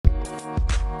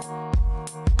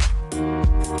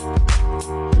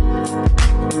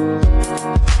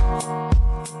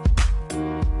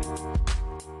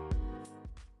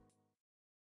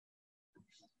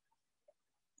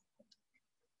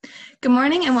Good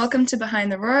morning and welcome to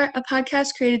Behind the Roar, a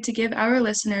podcast created to give our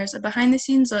listeners a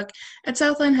behind-the-scenes look at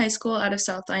Southline High School out of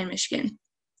Southline, Michigan.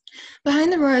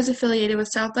 Behind the Roar is affiliated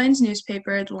with Southline's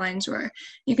newspaper, The Lions Roar.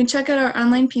 You can check out our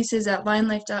online pieces at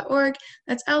lionlife.org,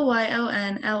 that's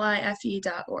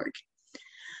lynlife.org.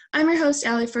 I'm your host,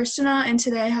 Allie Firstinaw, and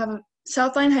today I have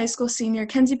Southline High School senior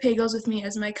Kenzie Pagels with me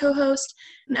as my co-host,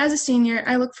 and as a senior,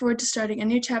 I look forward to starting a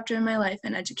new chapter in my life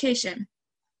in education.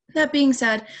 That being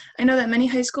said, I know that many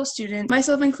high school students,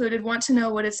 myself included, want to know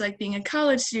what it's like being a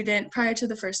college student prior to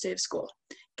the first day of school.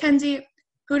 Kenzie,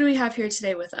 who do we have here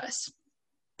today with us?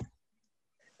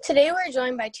 Today we're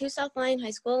joined by two Southline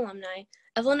High School alumni,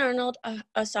 Evelyn Arnold,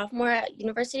 a sophomore at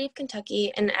University of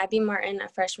Kentucky, and Abby Martin, a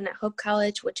freshman at Hope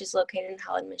College, which is located in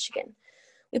Holland, Michigan.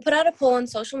 We put out a poll on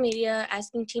social media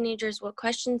asking teenagers what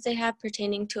questions they have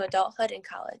pertaining to adulthood and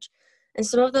college, and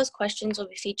some of those questions will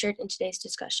be featured in today's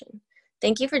discussion.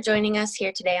 Thank you for joining us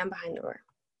here today on Behind the Roar.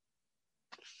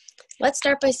 Let's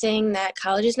start by saying that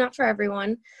college is not for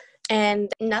everyone,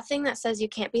 and nothing that says you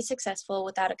can't be successful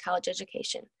without a college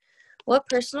education. What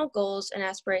personal goals and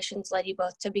aspirations led you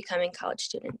both to becoming college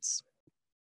students?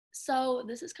 So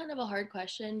this is kind of a hard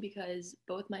question because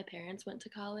both my parents went to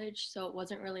college, so it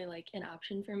wasn't really like an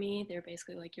option for me. They're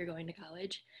basically like, you're going to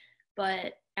college.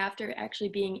 But after actually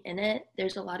being in it,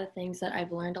 there's a lot of things that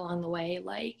I've learned along the way,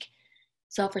 like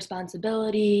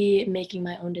self-responsibility, making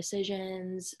my own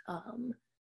decisions,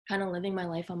 kind of living my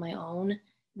life on my own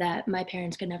that my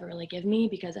parents could never really give me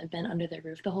because I've been under their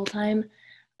roof the whole time.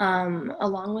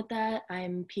 Along with that,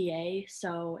 I'm PA,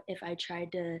 so if I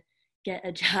tried to get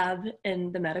a job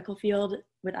in the medical field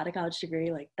without a college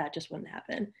degree, like that just wouldn't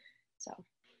happen. So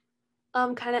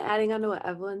kind of adding on to what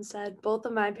Evelyn said, both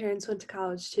of my parents went to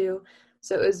college too,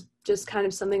 so it was just kind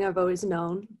of something I've always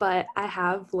known, but I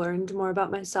have learned more about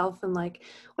myself and like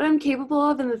what I'm capable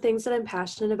of and the things that I'm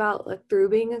passionate about, like through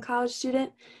being a college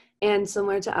student. And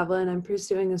similar to Evelyn, I'm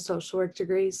pursuing a social work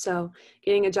degree, so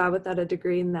getting a job without a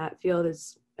degree in that field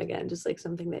is, again, just like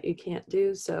something that you can't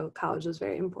do, so college was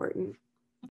very important.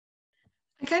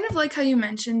 I kind of like how you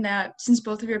mentioned that since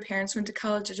both of your parents went to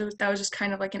college, that was just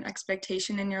kind of like an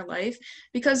expectation in your life,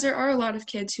 because there are a lot of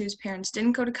kids whose parents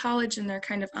didn't go to college and they're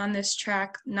kind of on this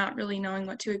track, not really knowing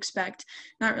what to expect,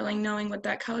 not really knowing what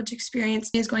that college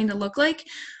experience is going to look like.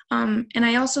 And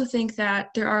I also think that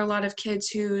there are a lot of kids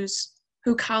who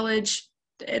college,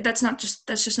 that's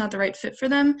just not the right fit for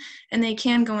them, and they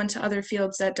can go into other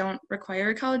fields that don't require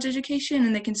a college education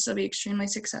and they can still be extremely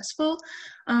successful.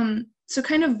 So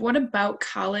kind of what about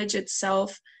college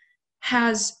itself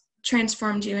has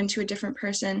transformed you into a different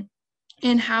person,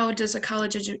 and how does a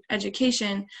college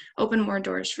education open more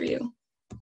doors for you?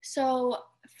 So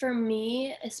for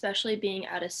me, especially being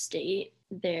out of state,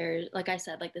 there, like I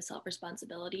said, like the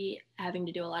self-responsibility, having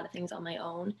to do a lot of things on my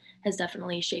own has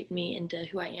definitely shaped me into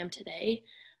who I am today.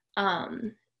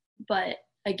 But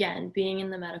again, being in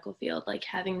the medical field, like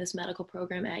having this medical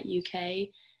program at UK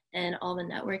and all the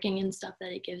networking and stuff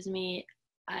that it gives me,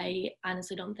 I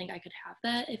honestly don't think I could have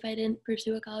that if I didn't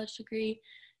pursue a college degree.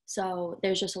 So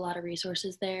there's just a lot of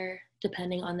resources there,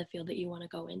 depending on the field that you want to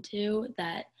go into,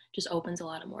 that just opens a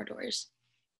lot of more doors.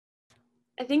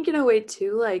 I think in a way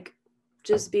too, like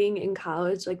just being in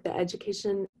college, like the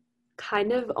education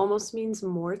kind of almost means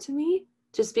more to me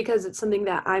just because it's something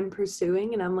that I'm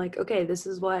pursuing and I'm like, okay, this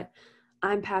is what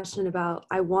I'm passionate about.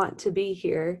 I want to be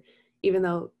here, even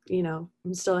though,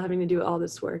 I'm still having to do all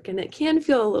this work and it can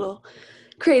feel a little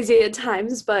crazy at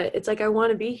times, but it's like, I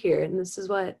want to be here and this is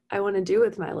what I want to do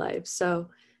with my life. So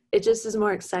it just is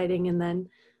more exciting. And then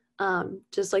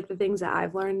just like the things that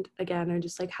I've learned again are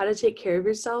just like how to take care of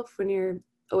yourself when you're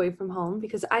away from home,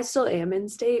 because I still am in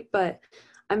state, but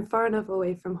I'm far enough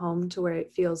away from home to where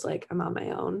it feels like I'm on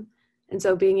my own. And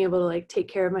so being able to like take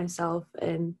care of myself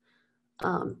and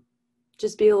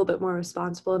just be a little bit more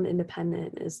responsible and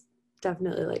independent is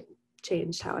definitely like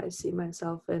changed how I see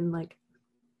myself and like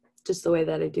just the way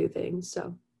that I do things.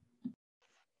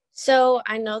 So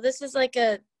I know this is like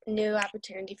a new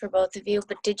opportunity for both of you,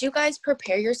 but did you guys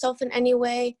prepare yourself in any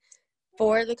way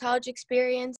for the college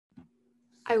experience?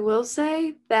 I will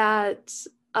say that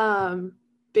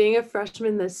being a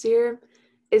freshman this year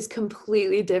is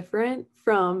completely different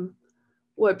from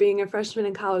what being a freshman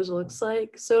in college looks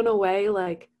like. So in a way,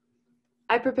 like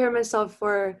I prepare myself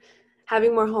for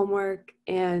having more homework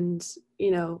and,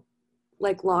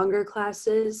 like longer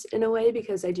classes in a way,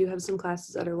 because I do have some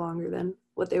classes that are longer than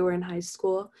what they were in high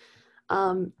school,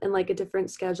 and like a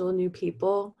different schedule, new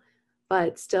people,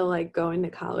 but still like going to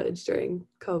college during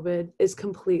COVID is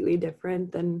completely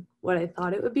different than what I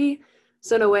thought it would be.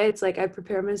 So in a way, it's like I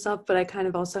prepare myself, but I kind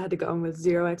of also had to go in with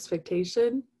zero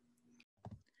expectation.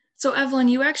 So Evelyn,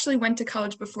 you actually went to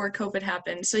college before COVID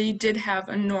happened, so you did have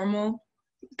a normal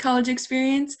college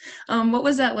experience. What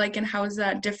was that like, and how is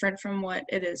that different from what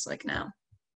it is like now?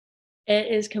 It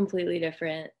is completely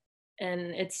different, and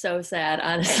it's so sad,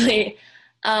 honestly.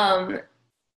 Um,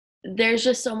 there's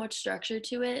just so much structure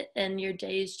to it, and your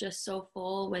day is just so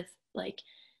full with like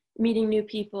meeting new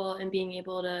people and being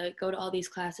able to go to all these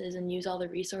classes and use all the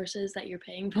resources that you're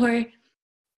paying for.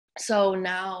 So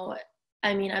now,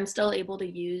 I mean, I'm still able to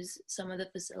use some of the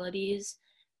facilities,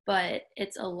 but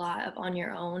it's a lot of on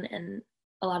your own. And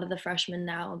a lot of the freshmen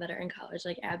now that are in college,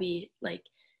 like Abby, like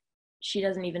she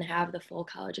doesn't even have the full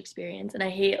college experience. And I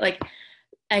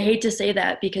hate to say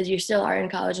that because you still are in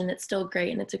college and it's still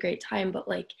great and it's a great time, but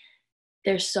like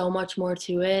there's so much more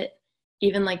to it.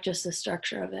 Even like just the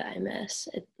structure of it, I miss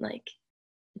it. Like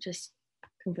just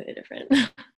completely different.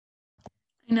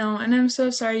 I know, and I'm so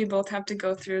sorry you both have to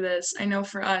go through this. I know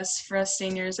for us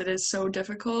seniors, it is so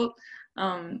difficult,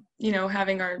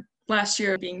 having our last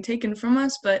year being taken from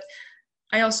us, but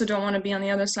I also don't want to be on the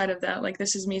other side of that. Like,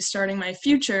 this is me starting my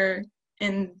future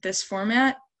in this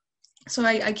format. So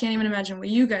I can't even imagine what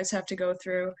you guys have to go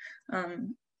through.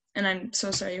 And I'm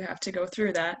so sorry you have to go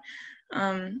through that.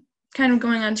 Kind of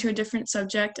going on to a different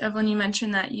subject, Evelyn, you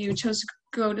mentioned that you chose to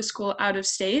go to school out of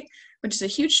state, which is a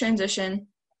huge transition.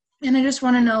 And I just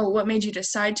want to know what made you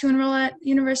decide to enroll at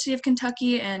University of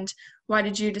Kentucky, and why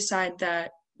did you decide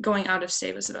that going out of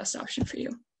state was the best option for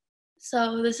you?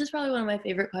 So this is probably one of my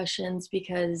favorite questions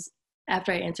because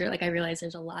after I answer it, like I realize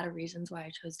there's a lot of reasons why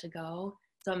I chose to go.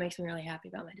 So it makes me really happy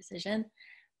about my decision.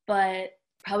 But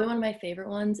probably one of my favorite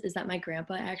ones is that my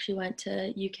grandpa actually went to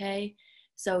UK.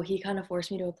 So he kind of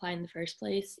forced me to apply in the first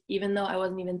place, even though I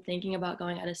wasn't even thinking about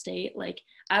going out of state. Like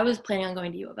I was planning on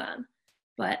going to U of M.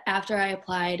 But after I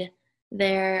applied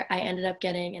there, I ended up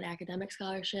getting an academic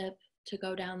scholarship to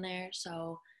go down there.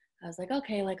 So I was like,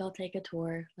 okay, like I'll take a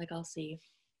tour, like I'll see.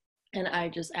 And I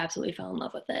just absolutely fell in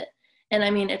love with it. And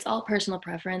I mean, it's all personal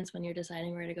preference when you're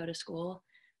deciding where to go to school.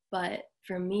 But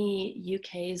for me,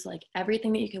 UK is like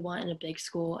everything that you could want in a big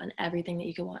school and everything that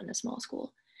you could want in a small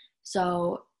school.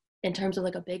 So in terms of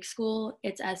like a big school,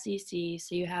 it's SEC.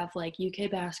 So you have like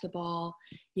UK basketball,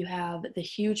 you have the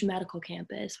huge medical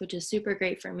campus, which is super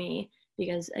great for me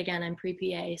because again, I'm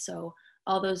pre-PA. So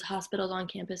all those hospitals on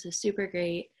campus is super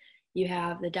great. You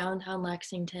have the downtown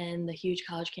Lexington, the huge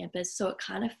college campus. So it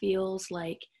kind of feels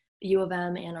like U of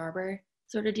M, Ann Arbor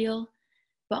sort of deal.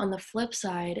 But on the flip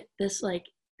side, this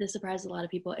surprises a lot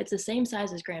of people. It's the same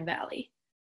size as Grand Valley.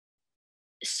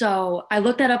 So I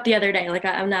looked that up the other day. Like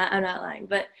I'm not lying.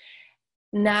 But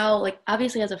now, like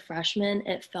obviously as a freshman,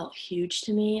 it felt huge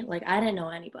to me. Like I didn't know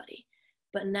anybody.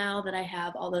 But now that I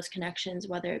have all those connections,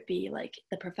 whether it be like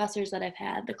the professors that I've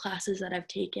had, the classes that I've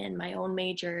taken, my own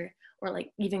major, or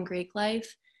like even Greek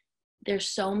life, there's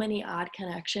so many odd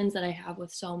connections that I have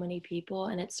with so many people,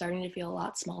 and it's starting to feel a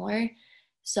lot smaller.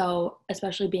 So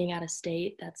especially being out of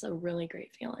state, that's a really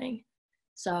great feeling.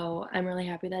 So I'm really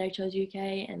happy that I chose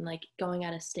UK, and like going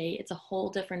out of state, it's a whole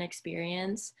different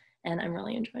experience and I'm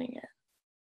really enjoying it.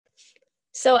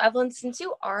 So, Evelyn, since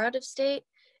you are out of state,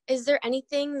 is there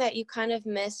anything that you kind of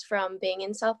miss from being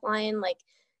in South Lyon? Like,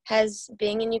 has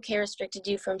being in UK restricted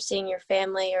you from seeing your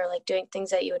family or like doing things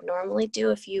that you would normally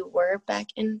do if you were back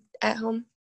in at home?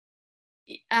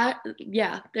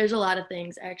 Yeah, there's a lot of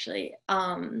things actually.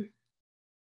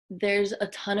 There's a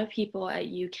ton of people at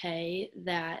UK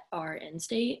that are in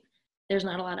state. There's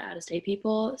not a lot of out of state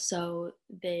people, so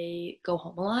they go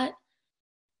home a lot.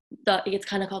 It's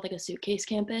kind of called like a suitcase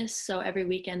campus. So every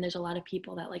weekend there's a lot of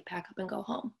people that like pack up and go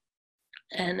home.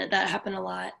 And that happened a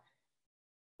lot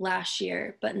last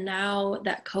year. But now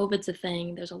that COVID's a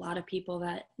thing, there's a lot of people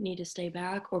that need to stay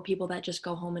back or people that just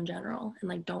go home in general and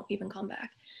like don't even come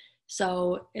back.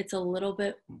 So it's a little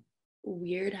bit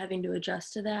weird having to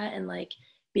adjust to that and like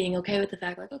being okay with the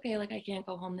fact like, okay, like I can't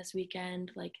go home this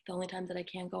weekend. Like the only times that I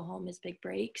can go home is big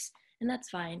breaks, and that's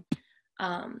fine.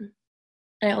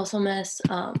 And I also miss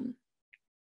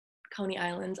Coney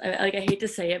Islands. I hate to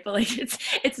say it, but like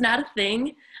it's not a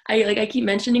thing. I keep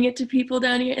mentioning it to people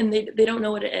down here, and they don't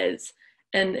know what it is,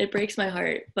 and it breaks my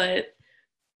heart. But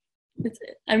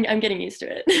I'm getting used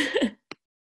to it.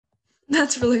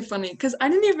 That's really funny because I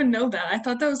didn't even know that. I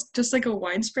thought that was just like a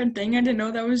widespread thing. I didn't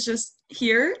know that was just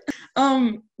here.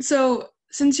 So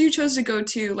since you chose to go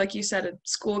to, like you said, a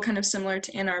school kind of similar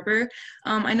to Ann Arbor,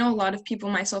 I know a lot of people,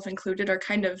 myself included, are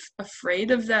kind of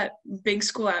afraid of that big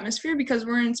school atmosphere because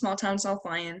we're in small town South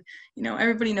Lyon. You know,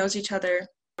 everybody knows each other.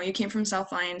 You came from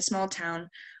South Lyon, small town.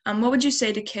 What would you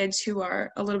say to kids who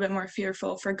are a little bit more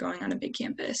fearful for going on a big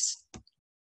campus?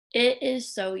 It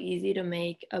is so easy to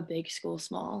make a big school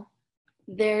small.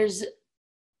 There's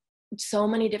so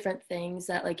many different things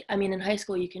that, like, I mean, in high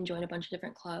school you can join a bunch of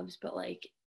different clubs, but like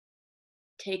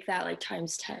take that like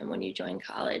times 10 when you join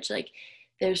college. Like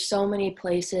there's so many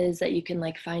places that you can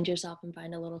like find yourself and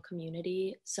find a little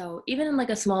community. So even in like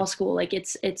a small school, like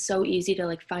it's so easy to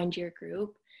like find your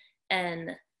group.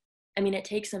 And I mean, it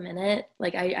takes a minute.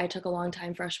 Like I took a long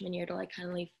time freshman year to like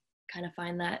kind of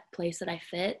find that place that I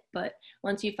fit. But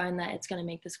once you find that, it's going to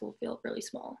make the school feel really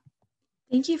small.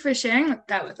 Thank you for sharing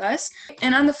that with us.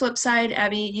 And on the flip side,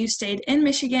 Abby, you stayed in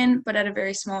Michigan, but at a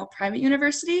very small private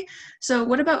university. So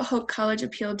what about Hope College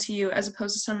appealed to you as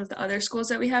opposed to some of the other schools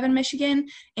that we have in Michigan?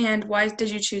 And why did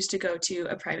you choose to go to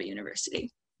a private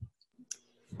university?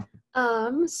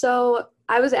 So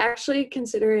I was actually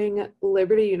considering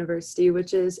Liberty University,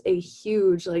 which is a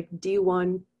huge like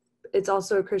D1. It's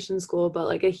also a Christian school, but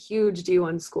like a huge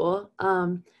D1 school.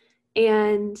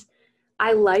 And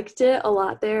I liked it a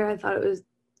lot there. I thought it was,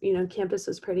 campus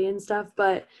was pretty and stuff,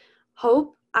 but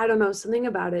Hope, I don't know, something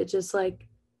about it, just like,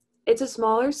 it's a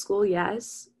smaller school,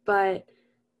 yes, but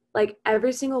like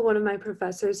every single one of my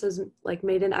professors has like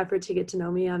made an effort to get to know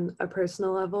me on a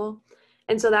personal level.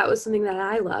 And so that was something that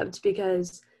I loved,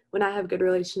 because when I have good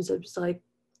relationships, like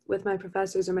with my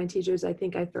professors or my teachers, I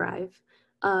think I thrive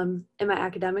in my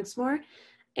academics more.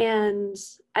 And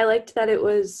I liked that it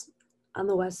was on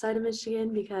the west side of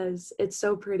Michigan because it's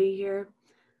so pretty here.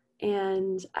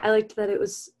 And I liked that it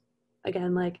was,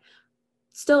 again, like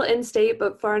still in state,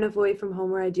 but far enough away from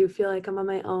home where I do feel like I'm on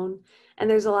my own. And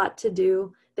there's a lot to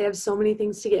do. They have so many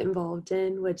things to get involved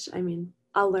in, which, I mean,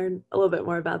 I'll learn a little bit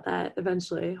more about that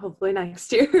eventually, hopefully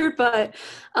next year. But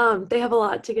they have a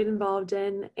lot to get involved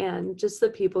in. And just the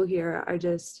people here are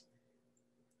just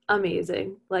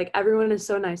amazing. Like everyone is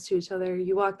so nice to each other.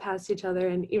 You walk past each other,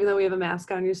 and even though we have a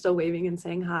mask on, you're still waving and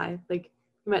saying hi. Like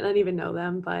you might not even know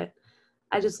them, but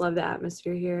I just love the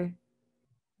atmosphere here.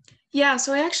 Yeah,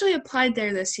 so I actually applied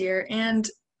there this year, and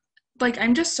like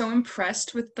I'm just so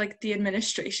impressed with like the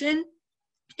administration.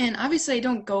 And obviously I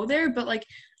don't go there, but like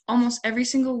almost every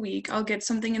single week I'll get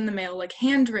something in the mail like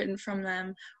handwritten from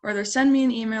them, or they'll send me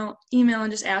an email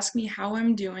and just ask me how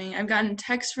I'm doing. I've gotten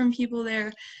texts from people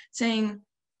there saying,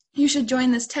 you should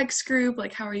join this text group,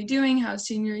 like how are you doing, how's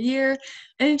senior year?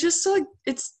 And it just so like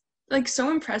it's like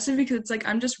so impressive because it's like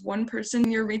I'm just one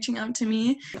person, you're reaching out to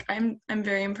me. I'm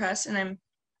very impressed, and I'm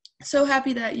so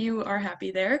happy that you are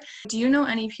happy there. Do you know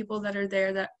any people that are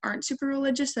there that aren't super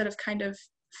religious that have kind of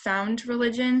found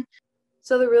religion?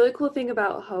 So the really cool thing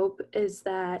about Hope is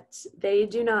that they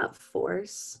do not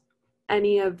force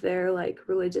any of their like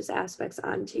religious aspects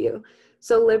onto you.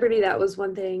 So Liberty, that was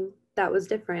one thing that was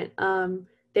different.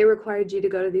 They required you to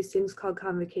go to these things called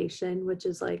convocation, which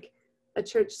is like a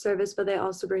church service, but they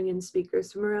also bring in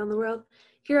speakers from around the world.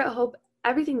 Here at Hope,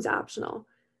 everything's optional.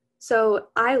 So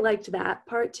I liked that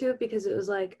part too, because it was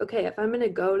like, okay, if I'm going to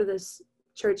go to this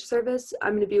church service,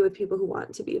 I'm going to be with people who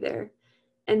want to be there.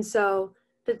 And so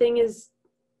the thing is,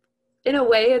 in a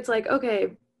way, it's like,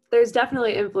 okay, there's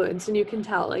definitely influence, and you can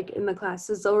tell like in the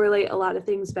classes, they'll relate a lot of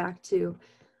things back to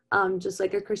just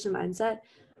like a Christian mindset,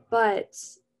 but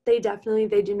they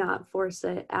do not force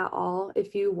it at all.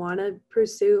 If you want to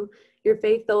pursue your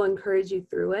faith, they'll encourage you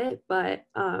through it, but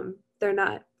they're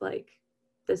not like,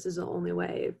 this is the only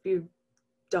way. If you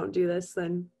don't do this,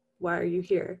 then why are you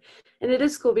here? And it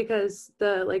is cool because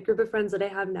the like group of friends that I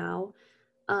have now,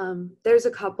 there's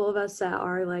a couple of us that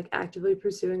are like actively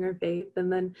pursuing our faith, and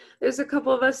then there's a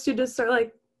couple of us who just are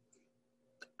like,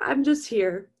 I'm just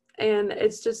here. And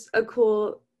it's just a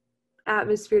cool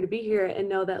atmosphere to be here and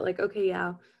know that like, okay,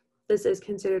 yeah, this is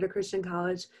considered a Christian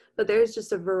college, but there's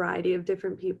just a variety of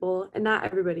different people, and not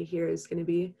everybody here is going to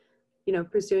be,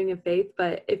 pursuing a faith.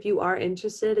 But if you are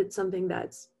interested, it's something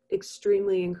that's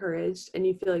extremely encouraged, and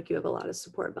you feel like you have a lot of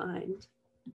support behind.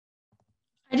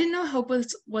 I didn't know Hope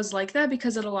was like that,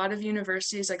 because at a lot of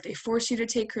universities, like they force you to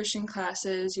take Christian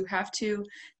classes, you have to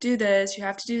do this, you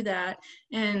have to do that,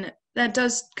 and that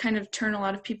does kind of turn a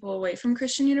lot of people away from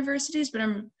Christian universities. But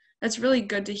that's really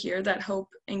good to hear that Hope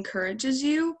encourages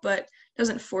you but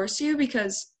doesn't force you,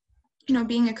 because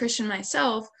being a Christian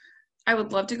myself, I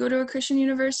would love to go to a Christian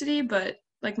university, but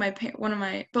like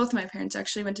both my parents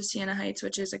actually went to Siena Heights,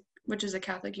 which is a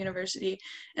Catholic university,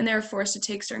 and they were forced to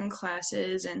take certain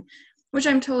classes, and which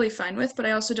I'm totally fine with, but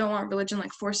I also don't want religion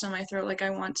like forced on my throat. Like I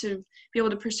want to be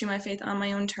able to pursue my faith on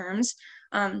my own terms,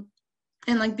 and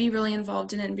like be really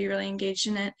involved in it and be really engaged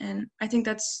in it. And I think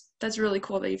that's really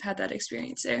cool that you've had that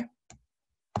experience there.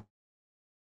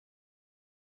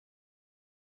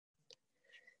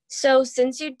 So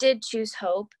since you did choose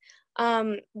Hope,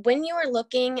 when you were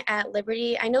looking at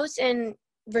Liberty, I know it's in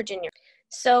Virginia.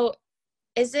 So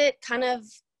is it kind of,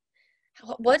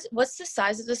 what's the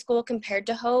size of the school compared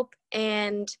to Hope,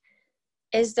 and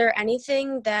is there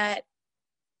anything that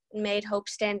made Hope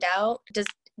stand out?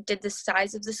 Did the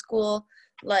size of the school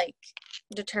like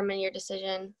determine your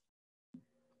decision?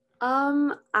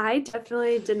 I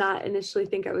definitely did not initially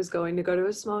think I was going to go to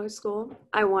a smaller school.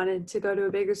 I wanted to go to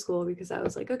a bigger school because I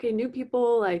was like, okay, new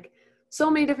people, like so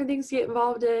many different things to get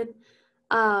involved in.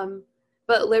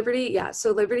 But Liberty, yeah,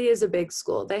 so Liberty is a big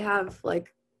school. They have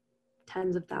like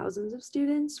tens of thousands of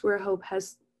students, where Hope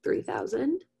has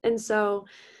 3,000. And so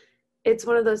it's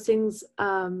one of those things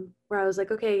where I was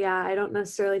like, okay, yeah, I don't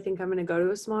necessarily think I'm going to go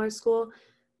to a smaller school,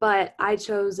 but I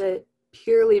chose it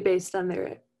purely based on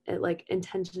their like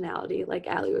intentionality, like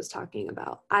Allie was talking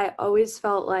about. I always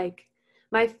felt like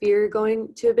my fear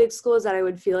going to a big school is that I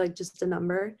would feel like just a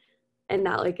number and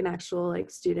not like an actual like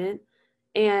student.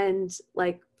 And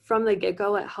like from the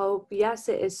get-go at Hope, yes,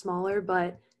 it is smaller,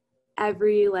 but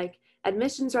every like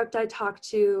admissions rep I talked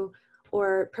to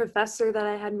or professor that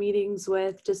I had meetings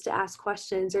with just to ask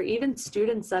questions, or even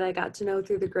students that I got to know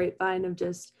through the grapevine of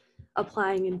just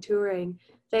applying and touring,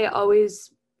 they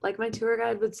always, like my tour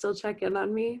guide would still check in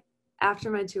on me after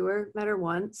my tour. Met her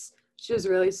once. She was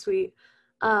really sweet.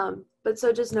 But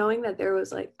so just knowing that there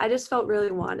was like, I just felt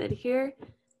really wanted here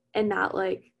and not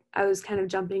like I was kind of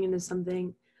jumping into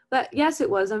something. But yes, it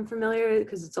was unfamiliar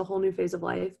because it's a whole new phase of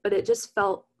life, but it just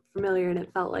felt familiar and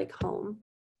it felt like home.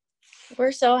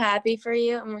 We're so happy for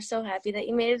you, and we're so happy that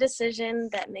you made a decision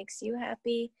that makes you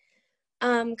happy.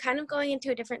 Kind of going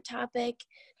into a different topic,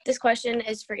 this question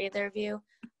is for either of you.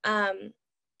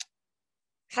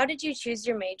 How did you choose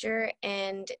your major,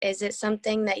 and is it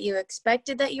something that you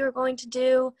expected that you were going to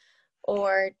do,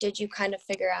 or did you kind of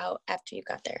figure out after you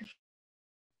got there?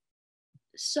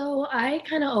 So I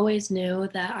kind of always knew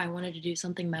that I wanted to do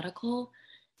something medical.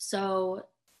 So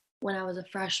when I was a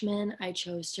freshman, I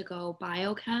chose to go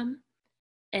biochem,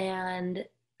 and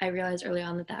I realized early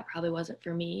on that that probably wasn't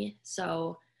for me.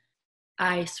 So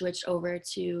I switched over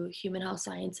to human health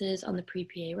sciences on the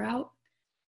pre-PA route.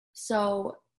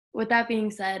 So with that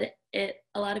being said, a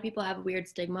lot of people have a weird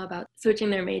stigma about switching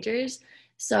their majors.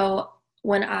 So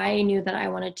when I knew that I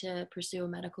wanted to pursue a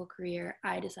medical career,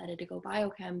 I decided to go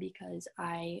biochem because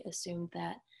I assumed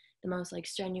that the most like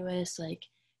strenuous, like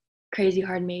crazy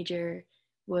hard major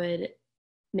would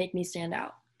make me stand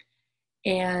out.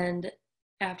 And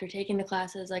after taking the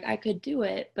classes, like I could do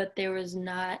it, but there was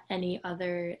not any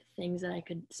other things that I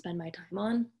could spend my time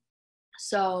on.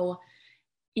 So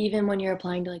even when you're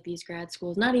applying to like these grad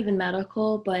schools, not even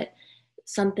medical, but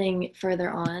something further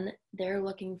on, they're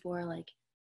looking for like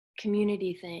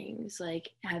community things. Like,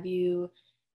 have you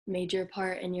made your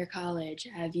part in your college?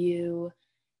 Have you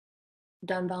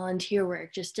done volunteer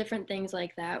work? Just different things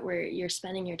like that where you're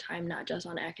spending your time not just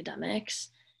on academics.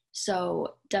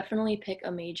 So definitely pick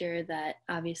a major that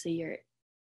obviously you're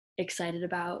excited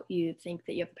about, you think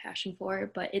that you have a passion for,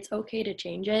 but it's okay to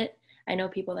change it. I know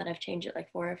people that have changed it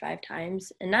like 4 or 5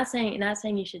 times, and not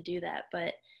saying you should do that,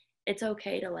 but it's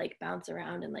okay to like bounce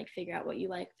around and like figure out what you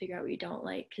like, figure out what you don't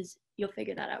like, because you'll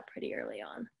figure that out pretty early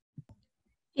on.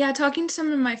 Yeah, talking to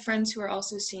some of my friends who are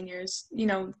also seniors,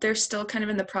 they're still kind of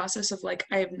in the process of like,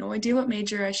 I have no idea what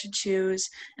major I should choose,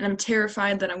 and I'm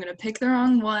terrified that I'm going to pick the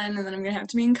wrong one, and then I'm going to have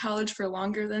to be in college for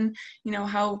longer than,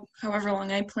 however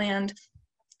long I planned.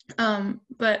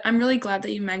 But I'm really glad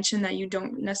that you mentioned that you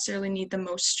don't necessarily need the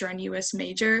most strenuous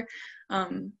major,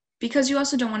 because you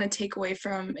also don't want to take away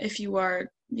from, if you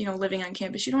are, living on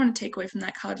campus, you don't want to take away from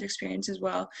that college experience as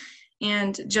well.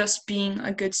 And just being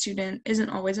a good student isn't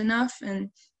always enough. And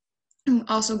I'm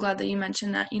also glad that you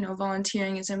mentioned that,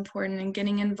 volunteering is important and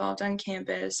getting involved on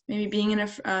campus, maybe being in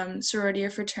a sorority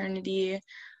or fraternity.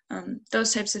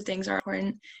 Those types of things are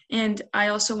important. And I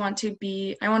also want to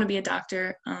be a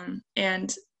doctor,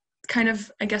 and kind of,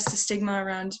 I guess, the stigma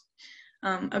around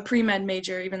a pre-med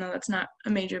major, even though that's not a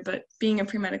major, but being a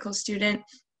pre-medical student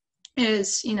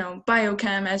is,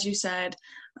 biochem, as you said,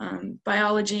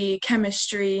 biology,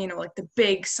 chemistry, like the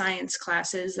big science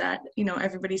classes that,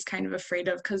 everybody's kind of afraid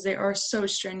of because they are so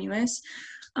strenuous.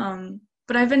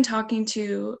 But I've been talking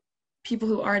to people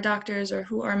who are doctors or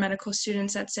who are medical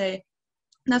students that say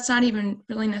that's not even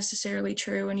really necessarily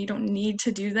true, and you don't need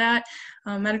to do that.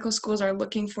 Medical schools are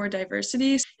looking for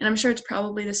diversity, and I'm sure it's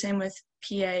probably the same with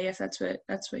PA if that's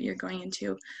what you're going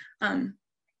into.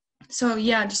 So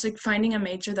yeah, just like finding a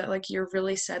major that like you're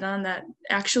really set on that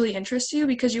actually interests you,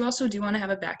 because you also do want to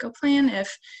have a backup plan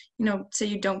if, say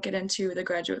you don't get into the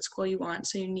graduate school you want,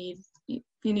 so you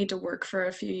need to work for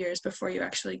a few years before you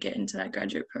actually get into that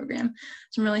graduate program.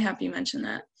 So I'm really happy you mentioned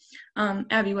that.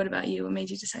 Abby, what about you? What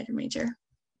made you decide your major?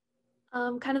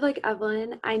 Kind of like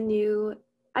Evelyn,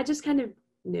 I just kind of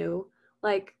knew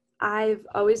Like, I've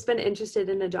always been interested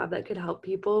in a job that could help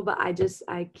people, but I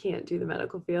can't do the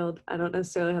medical field. I don't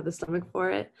necessarily have the stomach for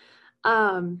it.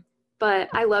 Um, but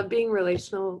I love being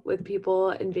relational with people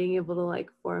and being able to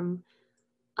like form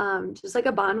just like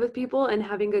a bond with people and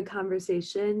having good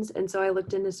conversations. And so I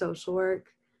looked into social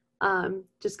work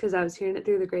just because I was hearing it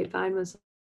through the grapevine with some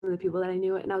of the people that I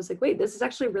knew. And I was like, wait, this is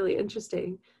actually really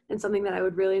interesting and something that I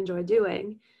would really enjoy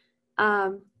doing.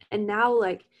 And now,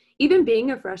 like, even being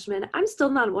a freshman, I'm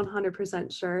still not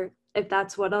 100% sure if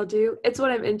that's what I'll do. It's what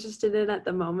I'm interested in at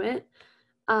the moment.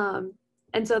 Um,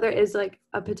 and so there is like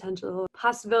a potential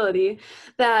possibility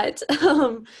that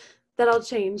that I'll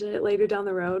change it later down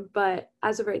the road. But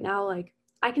as of right now, like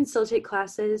I can still take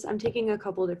classes. I'm taking a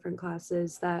couple different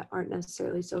classes that aren't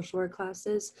necessarily social work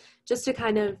classes, just to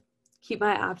kind of keep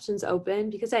my options open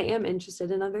because I am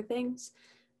interested in other things.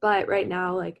 But right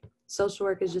now, like social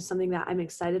work is just something that I'm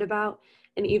excited about.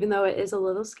 And even though it is a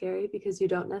little scary because you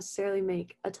don't necessarily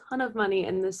make a ton of money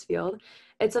in this field,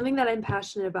 it's something that I'm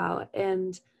passionate about.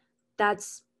 And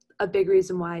that's a big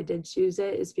reason why I did choose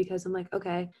it, is because I'm like,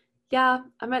 okay, yeah,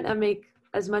 I might not make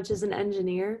as much as an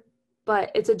engineer, but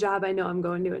it's a job I know I'm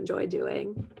going to enjoy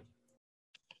doing.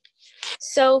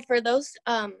 So for those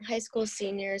high school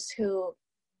seniors who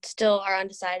still are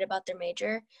undecided about their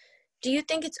major, do you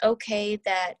think it's okay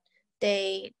that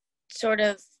they sort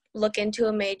of look into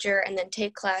a major and then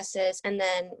take classes and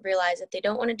then realize that they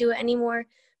don't want to do it anymore?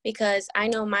 Because I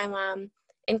know my mom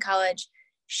in college,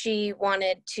 she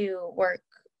wanted to work,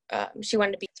 she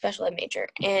wanted to be a special ed major,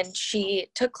 and she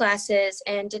took classes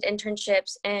and did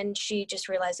internships, and she just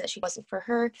realized that she wasn't for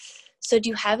her. So do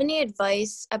you have any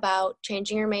advice about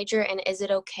changing your major, and is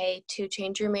it okay to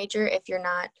change your major if you're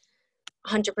not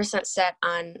 100% set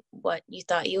on what you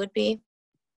thought you would be?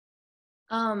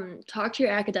 Talk to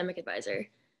your academic advisor.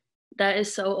 That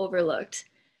is so overlooked.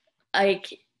 Like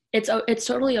it's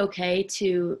totally okay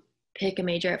to pick a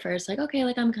major at first, like, okay,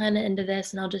 like I'm kind of into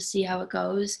this and I'll just see how it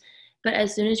goes. But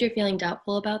as soon as you're feeling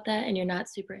doubtful about that and you're not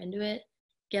super into it,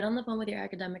 get on the phone with your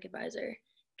academic advisor,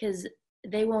 because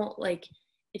they won't, like,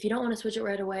 if you don't want to switch it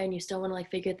right away and you still want to like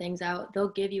figure things out, they'll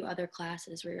give you other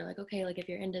classes where you're like, okay, like if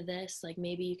you're into this, like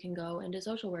maybe you can go into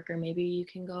social work, or maybe you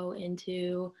can go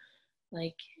into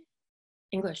like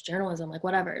English journalism, like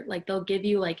whatever. Like they'll give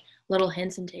you like little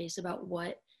hints and tastes about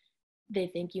what they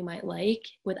think you might like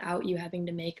without you having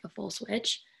to make a full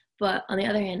switch. But on the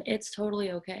other hand, it's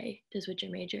totally okay to switch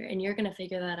your major, and you're going to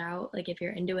figure that out, like if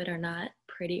you're into it or not,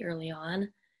 pretty early on.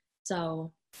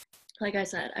 So like I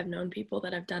said, I've known people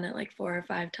that have done it like 4 or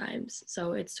 5 times.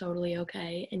 So it's totally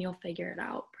okay, and you'll figure it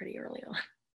out pretty early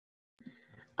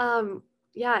on.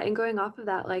 Yeah, and going off of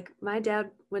that, like my dad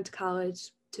went to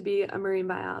college to be a marine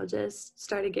biologist,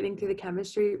 started getting through the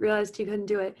chemistry, realized he couldn't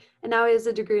do it, and now he has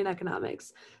a degree in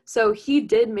economics. So he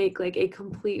did make like a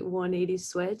complete 180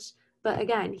 switch. But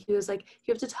again, he was like,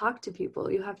 you have to talk to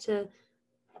people. You have to,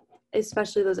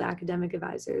 especially those academic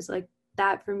advisors, like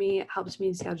that for me helped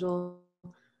me schedule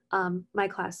my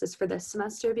classes for this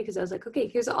semester, because I was like, okay,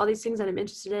 here's all these things that I'm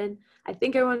interested in. I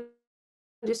think I want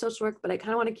to do social work, but I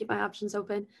kind of want to keep my options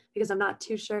open because I'm not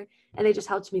too sure. And they just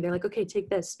helped me. They're like, okay, take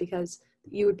this because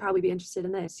you would probably be interested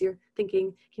in this. You're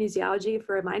thinking kinesiology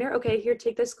for a minor. Okay, here,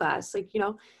 take this class. Like, you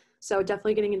know, so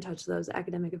definitely getting in touch with those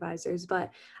academic advisors.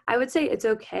 But I would say it's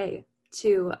okay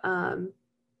to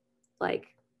like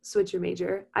switch your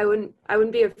major. I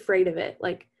wouldn't be afraid of it.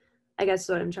 Like, I guess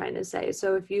what I'm trying to say.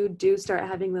 So if you do start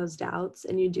having those doubts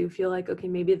and you do feel like, okay,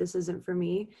 maybe this isn't for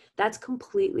me, that's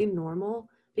completely normal,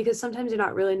 because sometimes you're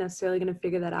not really necessarily going to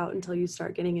figure that out until you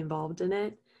start getting involved in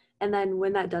it. And then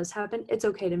when that does happen, it's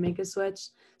okay to make a switch.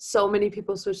 So many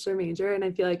people switch their major, and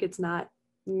I feel like it's not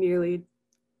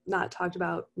talked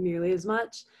about nearly as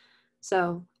much.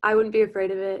 So I wouldn't be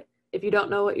afraid of it. If you don't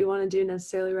know what you want to do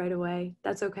necessarily right away,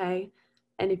 that's okay.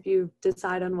 And if you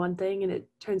decide on one thing and it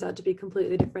turns out to be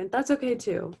completely different, that's okay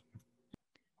too.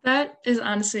 That is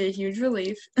honestly a huge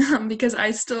relief because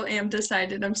I still am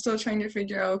decided. I'm still trying to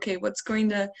figure out, okay, what's going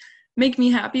to make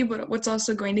me happy, but what's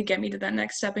also going to get me to that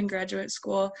next step in graduate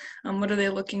school. What are they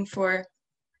looking for?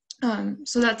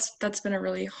 So that's been a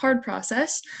really hard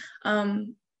process,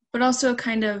 but also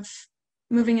kind of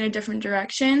moving in a different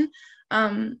direction.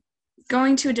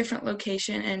 Going to a different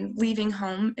location and leaving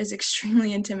home is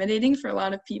extremely intimidating for a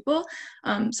lot of people.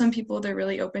 Some people, they're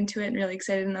really open to it and really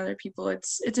excited, and other people,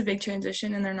 it's a big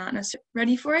transition and they're not necessarily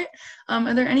ready for it.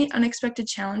 Are there any unexpected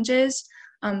challenges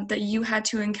that you had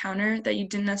to encounter that you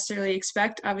didn't necessarily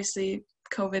expect? Obviously,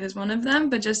 COVID is one of them,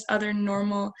 but just other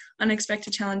normal,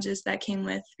 unexpected challenges that came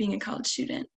with being a college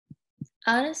student?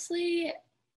 Honestly,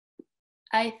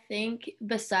 I think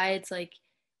besides like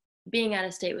being out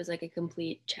of state was like a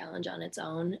complete challenge on its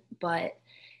own, but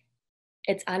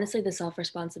it's honestly the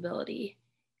self-responsibility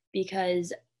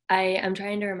because I'm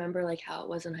trying to remember like how it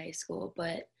was in high school,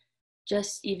 but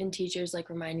just even teachers like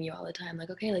reminding you all the time,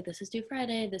 like, okay, like this is due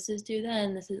Friday, this is due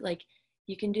then, this is like,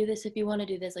 you can do this if you want to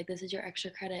do this, like this is your extra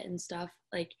credit and stuff.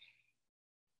 Like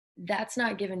that's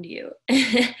not given to you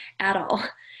at all.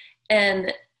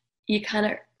 And you kind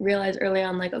of realize early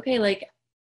on, like, okay, like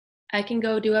I can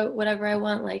go do whatever I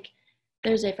want, like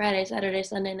Thursday, Friday, Saturday,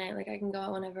 Sunday night, like I can go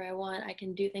out whenever I want. I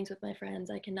can do things with my friends.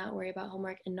 I can not worry about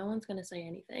homework and no one's going to say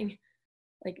anything.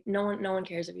 Like no one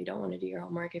cares if you don't want to do your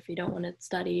homework, if you don't want to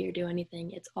study or do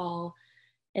anything. It's all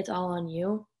on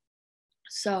you.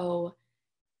 So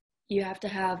you have to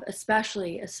have,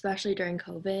 especially during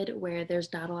COVID where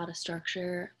there's not a lot of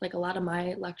structure, like a lot of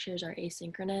my lectures are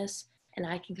asynchronous and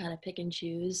I can kind of pick and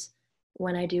choose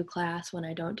when I do class, when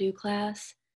I don't do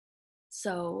class.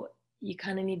 So you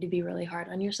kind of need to be really hard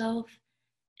on yourself.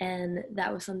 And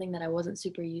that was something that I wasn't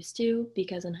super used to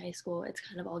because in high school, it's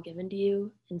kind of all given to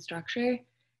you in structure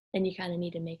and you kind of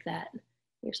need to make that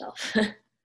yourself.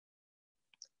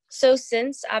 So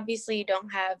since obviously you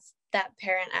don't have that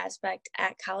parent aspect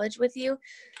at college with you,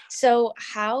 so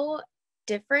how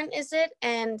different is it?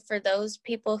 And for those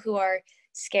people who are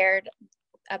scared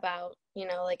about,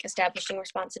 like establishing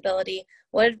responsibility,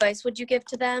 what advice would you give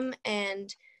to them?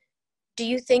 And do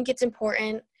you think it's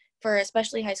important for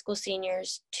especially high school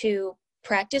seniors to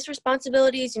practice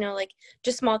responsibilities, like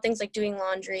just small things like doing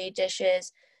laundry,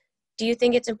 dishes? Do you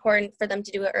think it's important for them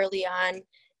to do it early on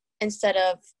instead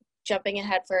of jumping in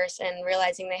head first and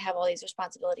realizing they have all these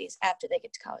responsibilities after they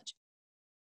get to college?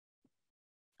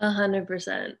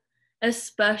 100%.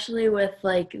 Especially with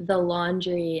like the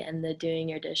laundry and the doing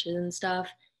your dishes and stuff.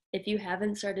 If you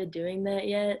haven't started doing that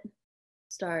yet,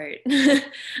 start.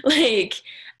 Like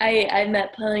I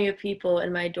met plenty of people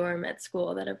in my dorm at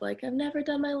school that have like, I've never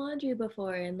done my laundry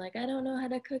before and like I don't know how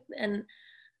to cook, and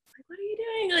like, what are you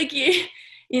doing? Like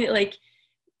like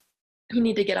you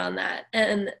need to get on that.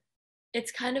 And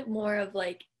it's kind of more of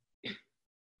like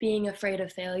being afraid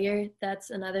of failure.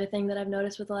 That's another thing that I've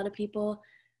noticed with a lot of people.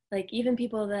 Like even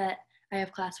people that I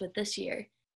have class with this year,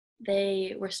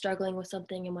 they were struggling with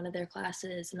something in one of their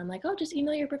classes and I'm like, oh, just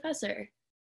email your professor.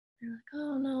 They're like,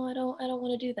 oh no, I don't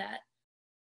want to do that.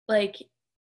 Like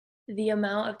the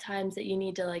amount of times that you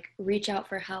need to like reach out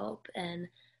for help and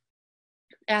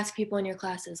ask people in your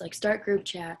classes, like start group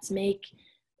chats,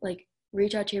 like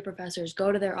reach out to your professors,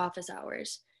 go to their office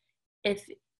hours. If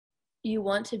you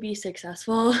want to be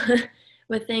successful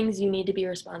with things, you need to be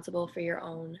responsible for your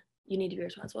own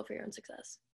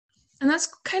success. And that's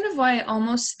kind of why I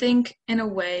almost think, in a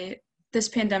way, this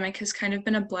pandemic has kind of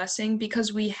been a blessing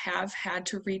because we have had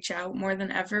to reach out more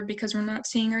than ever because we're not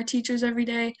seeing our teachers every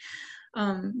day.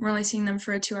 We're only seeing them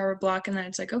for a 2-hour block and then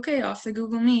it's like, okay, off the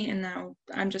Google Meet, and now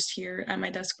I'm just here at my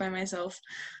desk by myself.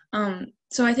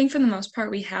 So I think for the most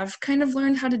part, we have kind of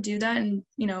learned how to do that and,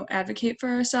 advocate for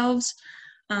ourselves.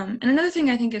 And another thing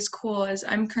I think is cool is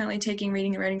I'm currently taking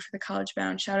Reading and Writing for the College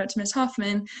Bound. Shout out to Ms.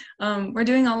 Hoffman. We're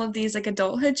doing all of these like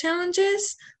adulthood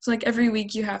challenges. So like every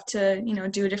week you have to,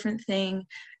 do a different thing,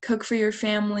 cook for your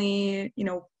family,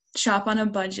 shop on a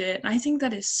budget. And I think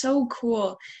that is so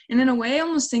cool. And in a way, I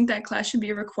almost think that class should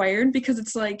be required because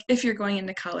it's like if you're going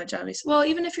into college, obviously, well,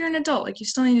 even if you're an adult, like you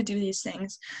still need to do these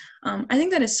things. I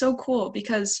think that is so cool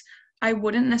because I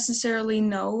wouldn't necessarily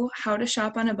know how to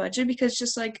shop on a budget because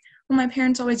just like, well, my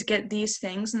parents always get these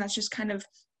things and that's just kind of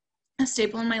a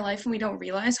staple in my life and we don't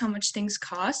realize how much things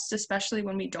cost, especially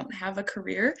when we don't have a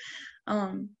career.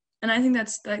 And I think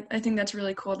that's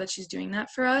really cool that she's doing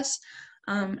that for us.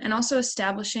 And also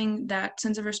establishing that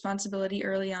sense of responsibility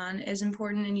early on is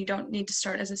important, and you don't need to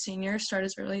start as a senior. Start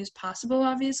as early as possible,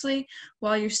 obviously,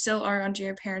 while you still are under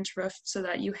your parents' roof so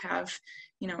that you have,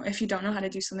 if you don't know how to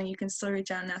do something, you can still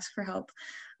reach out and ask for help.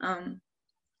 And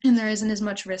there isn't as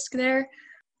much risk there.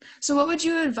 So what would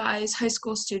you advise high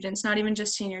school students, not even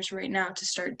just seniors right now, to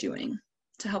start doing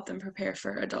to help them prepare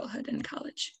for adulthood and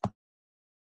college?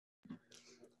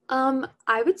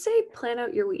 I would say plan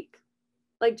out your week.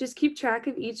 Like just keep track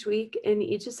of each week and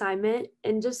each assignment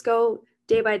and just go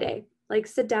day by day. Like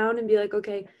sit down and be like,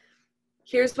 okay,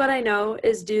 here's what I know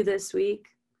is due this week.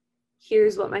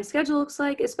 Here's what my schedule looks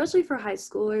like, especially for high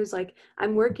schoolers. Like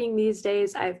I'm working these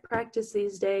days, I have practice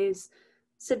these days.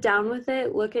 Sit down with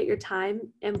it, look at your time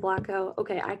and block out,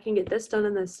 okay, I can get this done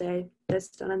on this day, this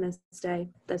done on this day,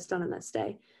 this done on this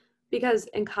day. Because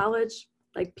in college,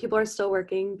 like people are still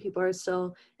working, people are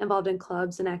still involved in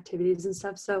clubs and activities and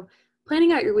stuff. So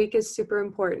planning out your week is super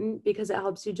important because it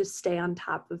helps you just stay on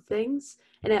top of things.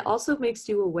 And it also makes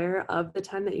you aware of the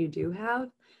time that you do have,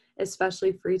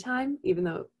 especially free time, even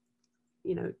though,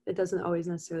 you know, it doesn't always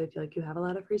necessarily feel like you have a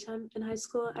lot of free time in high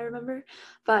school, I remember.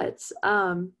 But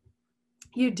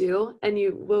you do, and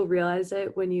you will realize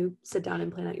it when you sit down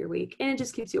and plan out your week, and it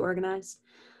just keeps you organized.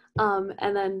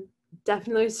 And then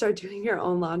definitely start doing your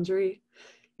own laundry.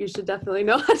 You should definitely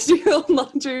know how to do your own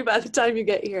laundry by the time you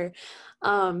get here.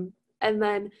 And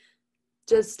then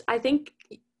just, I think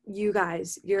you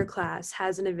guys, your class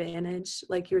has an advantage,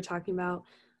 like you were talking about,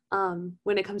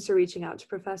 when it comes to reaching out to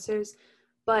professors,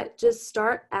 but just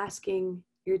start asking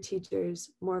your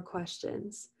teachers more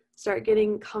questions. Start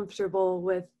getting comfortable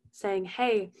with saying,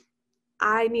 hey,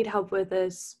 I need help with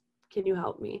this. Can you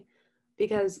help me?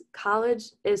 Because college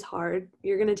is hard.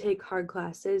 You're going to take hard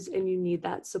classes and you need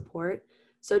that support.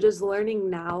 So just learning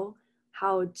now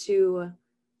how to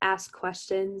ask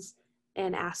questions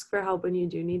and ask for help when you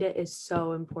do need it is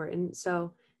so important.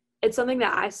 So it's something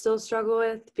that I still struggle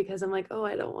with because I'm like, oh,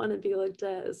 I don't want to be looked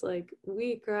at as like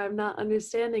weak or I'm not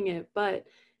understanding it, but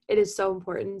it is so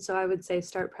important. So I would say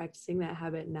start practicing that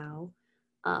habit now.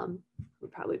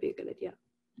 Would probably be a good idea.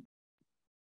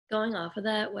 Going off of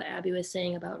that, what Abby was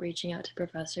saying about reaching out to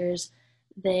professors,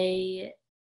 they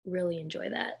really enjoy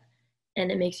that.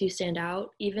 And it makes you stand out,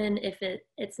 even if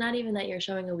it's not even that you're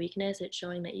showing a weakness, it's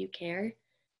showing that you care.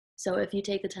 So if you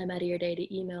take the time out of your day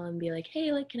to email and be like,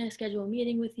 hey, like, can I schedule a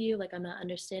meeting with you? Like, I'm not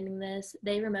understanding this.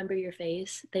 They remember your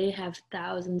face. They have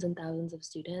thousands and thousands of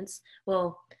students.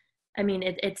 Well, I mean,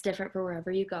 it's different for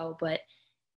wherever you go, but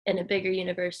in a bigger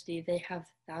university, they have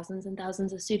thousands and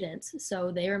thousands of students.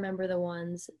 So they remember the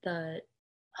ones, the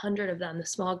 100 of them, the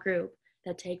small group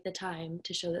that take the time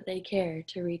to show that they care,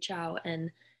 to reach out.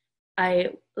 And I,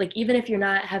 like, even if you're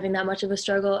not having that much of a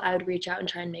struggle, I would reach out and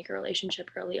try and make a relationship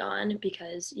early on,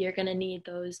 because you're going to need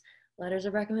those letters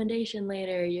of recommendation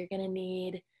later. You're going to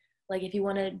need, like, if you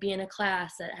want to be in a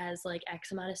class that has like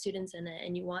X amount of students in it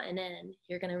and you want an in,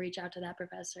 you're going to reach out to that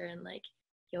professor and like,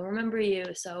 he'll remember you.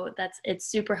 So it's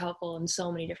super helpful in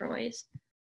so many different ways.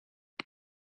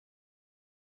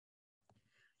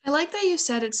 I like that you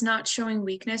said it's not showing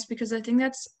weakness, because I think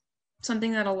that's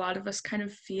something that a lot of us kind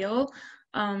of feel,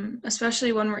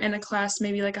 especially when we're in a class,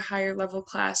 maybe like a higher level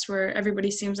class where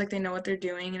everybody seems like they know what they're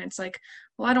doing. And it's like,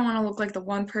 well, I don't want to look like the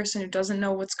one person who doesn't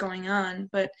know what's going on.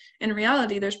 But in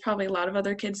reality, there's probably a lot of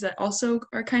other kids that also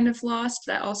are kind of lost,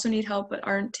 that also need help, but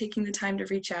aren't taking the time to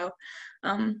reach out.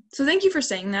 So thank you for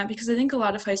saying that, because I think a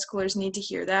lot of high schoolers need to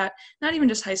hear that. Not even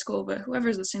just high school, but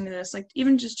whoever's listening to this, like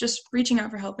even just reaching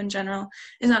out for help in general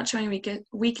is not showing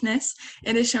weakness.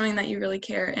 It is showing that you really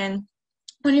care. And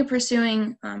when you're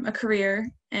pursuing a career,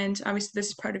 and obviously this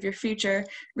is part of your future,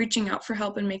 reaching out for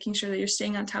help and making sure that you're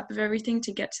staying on top of everything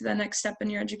to get to the next step in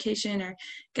your education, or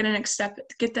get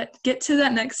to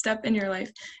that next step in your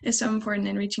life is so important.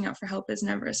 And reaching out for help is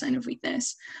never a sign of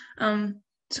weakness.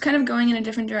 So kind of going in a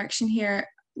different direction here,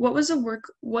 what is the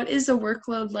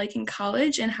workload like in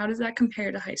college, and how does that compare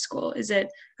to high school? Is it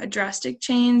a drastic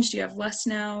change? Do you have less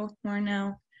now, more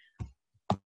now?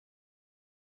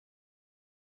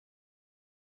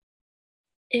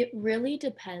 It really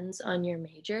depends on your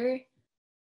major.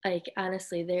 Like,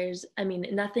 honestly,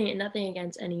 nothing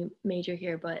against any major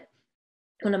here, but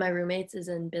one of my roommates is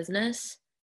in business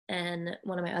and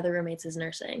one of my other roommates is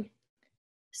nursing.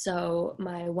 So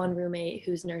my one roommate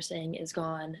who's nursing is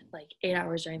gone like 8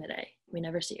 hours during the day. We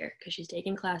never see her because she's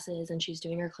taking classes and she's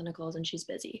doing her clinicals and she's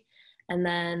busy. And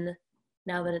then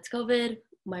now that it's COVID,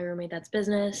 my roommate that's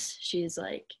business, she's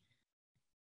like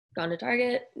gone to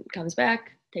Target, comes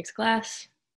back, takes a class,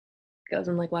 goes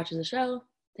and like watches a show,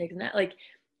 takes a nap. Like,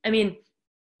 I mean,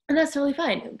 and that's totally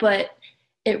fine. But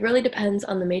it really depends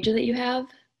on the major that you have.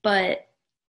 But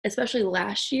especially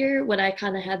last year when I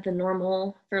kind of had the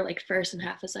normal for like first and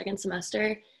half of second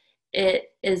semester,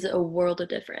 it is a world of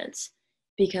difference,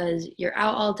 because you're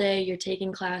out all day, you're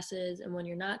taking classes, and when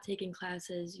you're not taking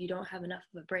classes, you don't have enough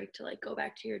of a break to like go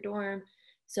back to your dorm.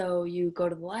 So you go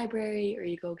to the library or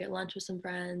you go get lunch with some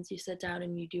friends, you sit down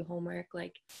and you do homework.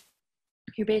 Like,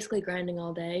 you're basically grinding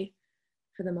all day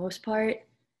for the most part.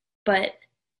 But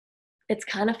it's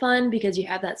kind of fun because you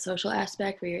have that social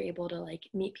aspect where you're able to like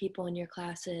meet people in your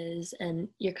classes, and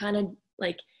you're kind of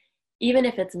like, even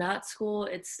if it's not school,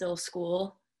 it's still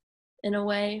school in a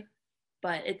way.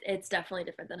 But it's definitely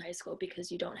different than high school,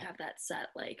 because you don't have that set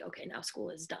like, okay, now school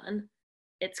is done.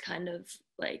 It's kind of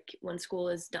like when school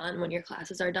is done, when your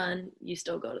classes are done, you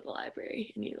still go to the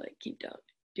library and you like keep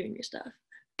doing your stuff.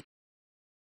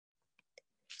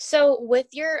 So with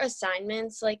your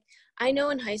assignments, like, I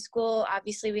know in high school,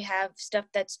 obviously we have stuff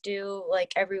that's due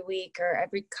like every week or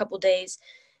every couple days,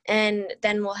 and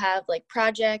then we'll have like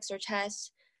projects or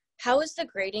tests. How is the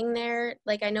grading there?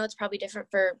 Like, I know it's probably different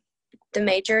for the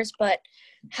majors, but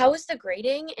how is the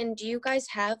grading, and do you guys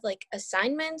have like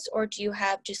assignments, or do you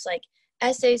have just like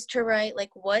essays to write?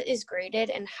 Like, what is graded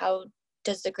and how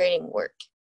does the grading work?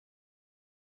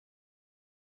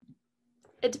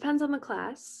 It depends on the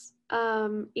class.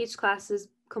 Each class is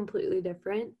completely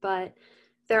different, but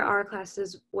there are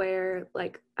classes where,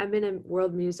 like, I'm in a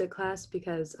world music class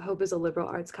because Hope is a liberal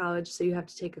arts college, so you have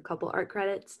to take a couple art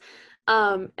credits.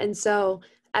 And so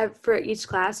for each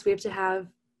class, we have to have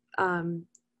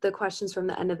the questions from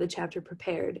the end of the chapter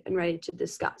prepared and ready to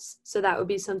discuss. So that would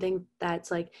be something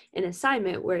that's like an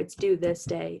assignment where it's due this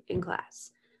day in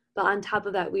class. But on top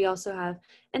of that, we also have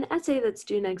an essay that's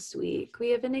due next week. We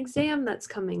have an exam that's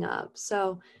coming up.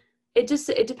 So it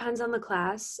depends on the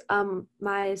class.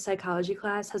 My psychology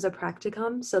class has a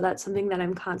practicum, so that's something that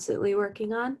I'm constantly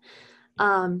working on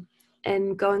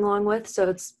and going along with. So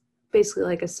it's basically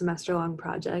like a semester-long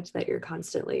project that you're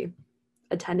constantly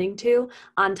attending to,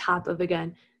 on top of,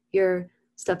 again, your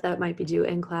stuff that might be due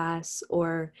in class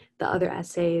or the other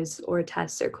essays or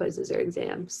tests or quizzes or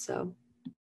exams. So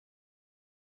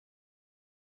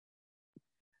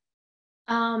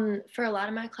for a lot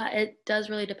of my class, it does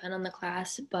really depend on the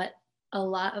class, but a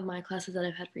lot of my classes that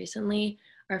I've had recently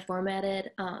are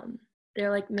formatted. They're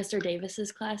like Mr.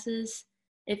 Davis's classes.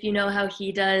 If you know how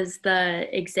he does the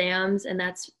exams, and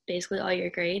that's basically all your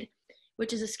grade,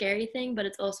 which is a scary thing, but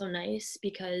it's also nice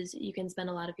because you can spend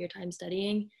a lot of your time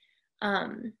studying.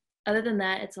 Other than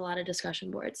that, it's a lot of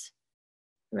discussion boards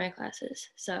for my classes.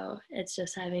 So it's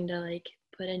just having to like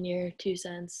put in your 2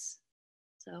 cents.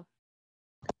 So.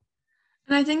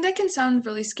 And I think that can sound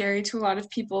really scary to a lot of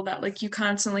people that like you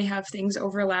constantly have things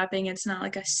overlapping. It's not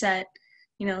like a set,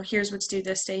 here's what's due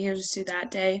this day, here's what's due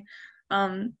that day.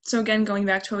 So again, going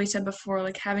back to what we said before,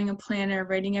 like having a planner,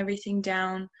 writing everything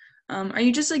down. Are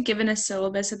you just like given a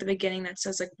syllabus at the beginning that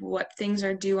says like what things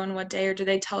are due on what day, or do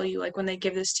they tell you like when they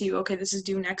give this to you, okay, this is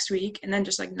due next week, and then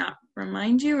just like not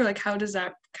remind you, or like how does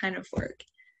that kind of work?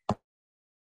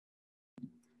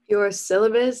 your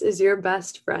syllabus is your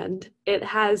best friend. It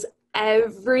has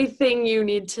everything you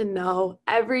need to know,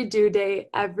 every due date,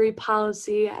 every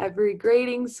policy, every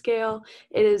grading scale.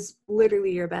 It is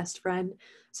literally your best friend.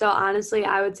 So honestly,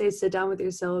 I would say sit down with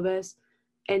your syllabus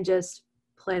and just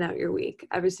plan out your week,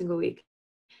 every single week.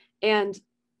 And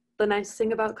the nice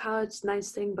thing about college,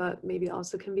 nice thing, but maybe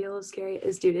also can be a little scary,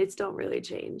 is due dates don't really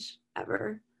change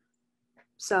ever.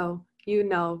 So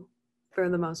for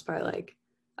the most part, like,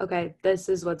 okay, this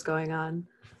is what's going on.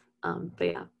 But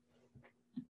yeah.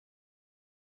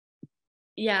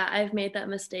 Yeah, I've made that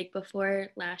mistake before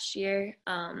last year.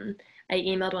 I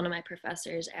emailed one of my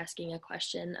professors asking a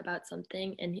question about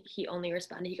something, and he only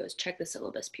responded, he goes, check the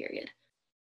syllabus, period.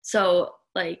 So,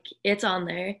 like, it's on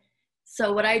there.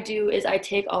 So what I do is I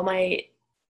take all my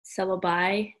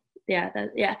syllabi,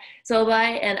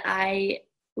 syllabi, and I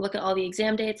look at all the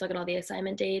exam dates, look at all the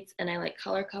assignment dates, and I like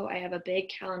color code. I have a big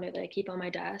calendar that I keep on my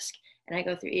desk, and I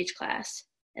go through each class,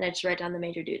 and I just write down the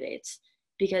major due dates,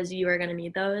 because you are going to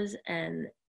need those, and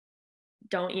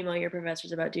don't email your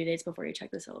professors about due dates before you check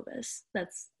the syllabus.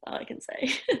 That's all I can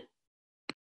say.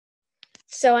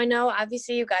 So I know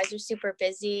obviously you guys are super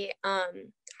busy.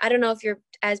 I don't know if you're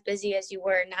as busy as you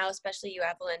were now, especially you,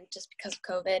 Evelyn, just because of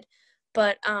COVID.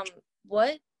 But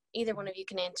what, either one of you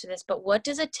can answer this, but what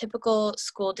does a typical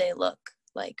school day look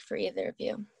like for either of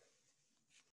you?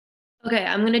 Okay,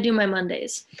 I'm going to do my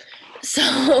Mondays.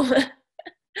 So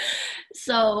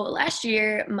last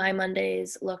year, my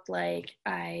Mondays looked like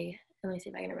let me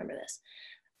see if I can remember this.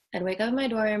 I'd wake up in my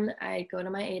dorm, I'd go to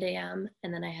my 8 a.m.,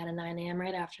 and then I had a 9 a.m.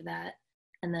 right after that,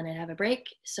 and then I'd have a break.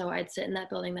 So I'd sit in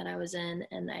that building that I was in,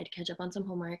 and I'd catch up on some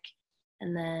homework,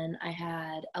 and then I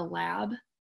had a lab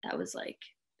that was like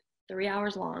 3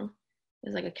 hours long. It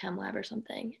was like a chem lab or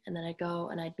something, and then I'd go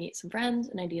and I'd meet some friends,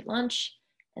 and I'd eat lunch,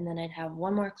 and then I'd have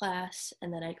one more class,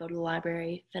 and then I'd go to the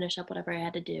library, finish up whatever I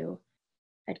had to do.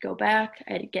 I'd go back,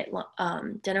 I'd get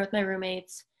dinner with my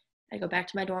roommates, I go back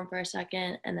to my dorm for a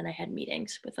second, and then I had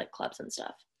meetings with like clubs and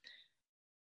stuff.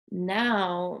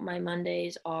 Now my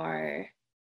Mondays are,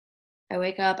 I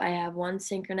wake up, I have one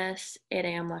synchronous 8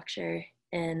 a.m. lecture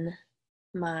in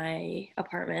my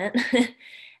apartment,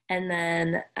 and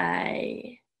then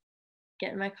I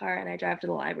get in my car and I drive to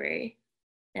the library,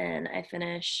 and I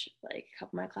finish like a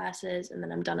couple of my classes, and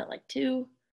then I'm done at like 2,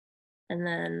 and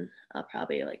then I'll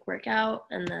probably like work out,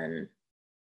 and then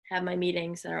have my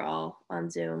meetings that are all on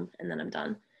Zoom, and then I'm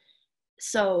done.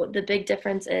 So the big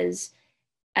difference is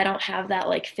I don't have that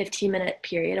like 15-minute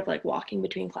period of like walking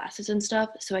between classes and stuff.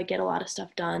 So I get a lot of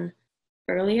stuff done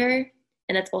earlier,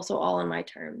 and it's also all on my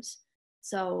terms.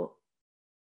 So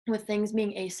with things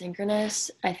being asynchronous,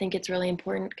 I think it's really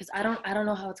important because I don't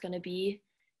know how it's going to be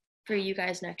for you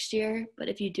guys next year, but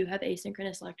if you do have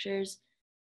asynchronous lectures,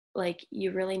 like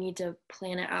you really need to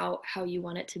plan it out how you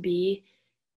want it to be,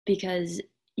 because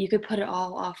you could put it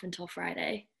all off until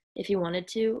Friday if you wanted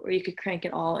to, or you could crank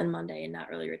it all in Monday and not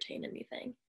really retain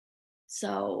anything.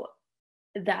 So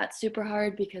that's super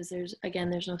hard because there's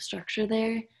no structure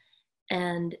there.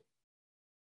 And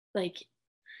like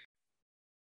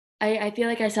I feel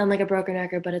like I sound like a broken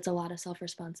record, but it's a lot of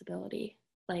self-responsibility.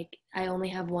 Like I only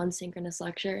have one synchronous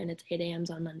lecture and it's 8 a.m.s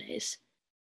on Mondays.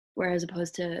 Whereas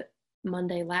opposed to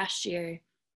Monday last year,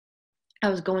 I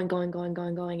was going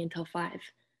until 5.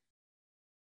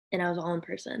 And I was all in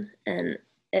person. And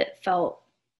it felt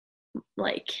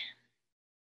like,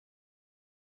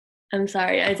 I'm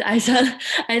sorry, I sound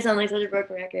like such a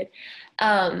broken record.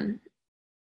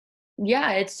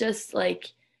 Yeah, it's just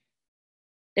like,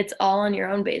 it's all on your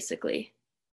own basically.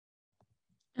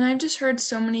 And I've just heard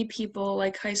so many people,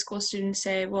 like high school students,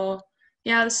 say, well,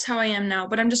 yeah, this is how I am now,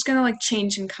 but I'm just gonna like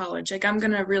change in college. Like I'm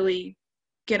gonna really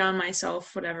get on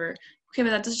myself, whatever. Okay, but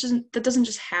that doesn't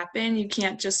just happen. You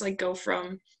can't just like go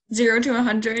from 0 to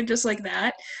 100 just like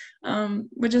that.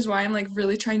 Which is why I'm like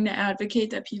really trying to advocate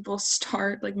that people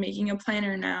start like making a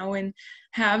planner now and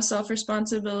have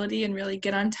self-responsibility and really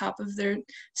get on top of their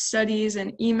studies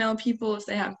and email people if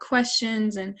they have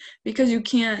questions. And because you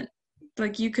can't,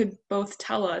 like, you could both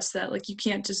tell us that like you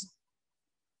can't just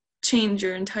change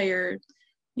your entire,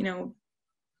 you know,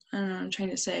 I don't know what I'm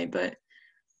trying to say, but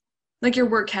like your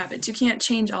work habits, you can't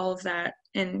change all of that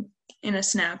in a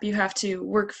snap. You have to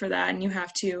work for that, and you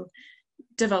have to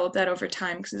develop that over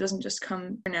time because it doesn't just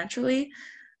come naturally.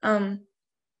 um,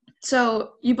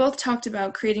 so you both talked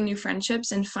about creating new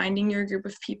friendships and finding your group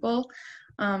of people.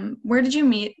 Where did you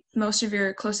meet most of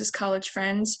your closest college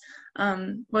friends?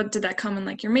 What did that come in,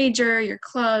 like your major, your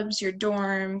clubs, your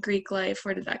dorm, Greek life?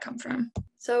 Where did that come from?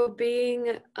 So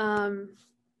being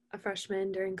a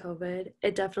freshman during COVID,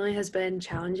 it definitely has been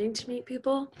challenging to meet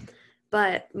people.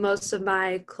 But most of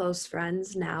my close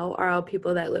friends now are all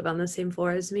people that live on the same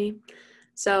floor as me.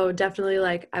 So definitely,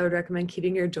 like, I would recommend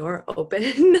keeping your door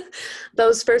open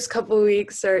those first couple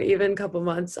weeks or even couple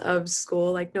months of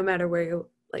school. Like, no matter where you,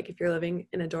 like, if you're living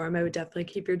in a dorm, I would definitely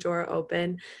keep your door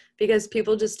open because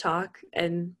people just talk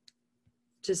and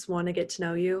just want to get to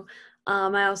know you.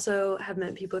 I also have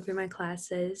met people through my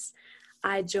classes.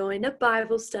 I joined a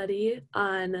Bible study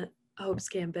on Hope's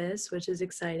campus, which is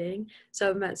exciting. So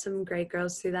I've met some great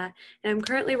girls through that. And I'm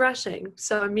currently rushing,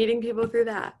 so I'm meeting people through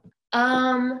that.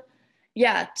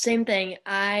 Yeah, same thing.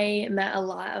 I met a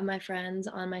lot of my friends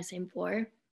on my same floor.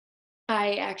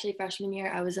 I actually, freshman year,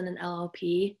 I was in an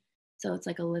LLP. So it's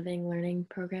like a living learning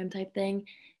program type thing.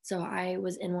 So I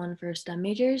was in one for STEM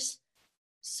majors.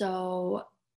 So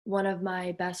one of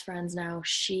my best friends now,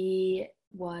 she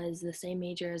was the same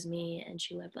major as me and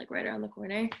she lived like right around the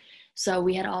corner. So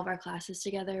we had all of our classes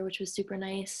together, which was super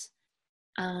nice.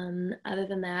 Other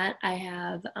than that, I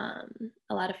have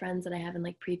a lot of friends that I have in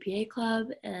like pre-PA club,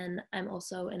 and I'm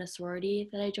also in a sorority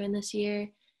that I joined this year,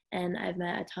 and I've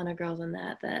met a ton of girls in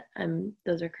that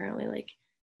those are currently like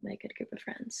my good group of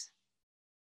friends.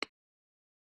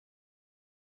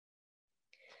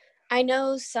 I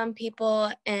know some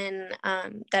people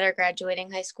that are graduating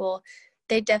high school,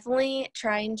 they definitely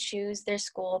try and choose their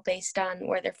school based on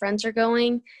where their friends are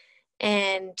going,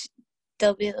 and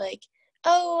they'll be like,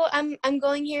 "Oh, I'm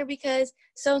going here because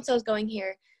so and so's going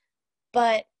here."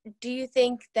 But do you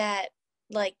think that,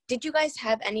 like, did you guys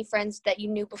have any friends that you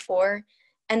knew before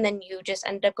and then you just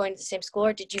ended up going to the same school,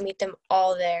 or did you meet them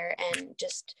all there and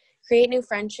just create new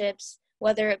friendships,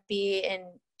 whether it be in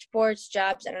sports,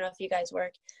 jobs? I don't know if you guys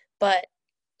work, but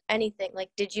anything.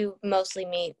 Like, did you mostly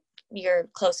meet your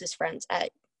closest friends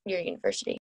at your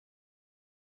university?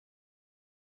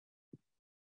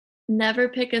 Never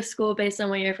pick a school based on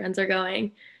where your friends are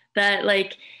going. That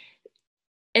like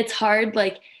it's hard.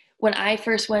 Like when I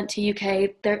first went to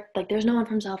UK, there's no one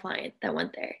from South Lyon that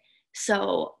went there.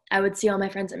 So I would see all my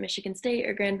friends at Michigan State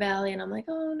or Grand Valley, and I'm like,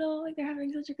 oh no, like they're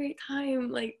having such a great time.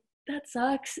 Like that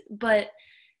sucks. But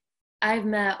I've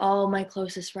met all my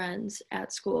closest friends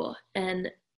at school, and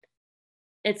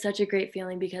it's such a great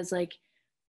feeling because like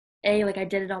like I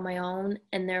did it on my own,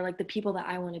 and they're like the people that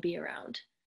I want to be around.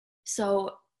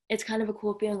 So it's kind of a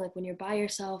cool feeling, like when you're by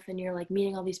yourself and you're like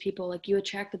meeting all these people, like you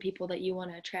attract the people that you want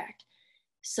to attract.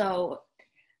 So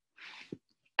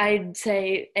I'd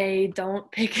say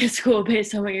don't pick a school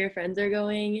based on where your friends are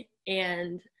going,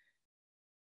 and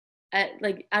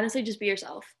like honestly just be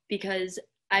yourself, because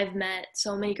I've met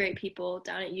so many great people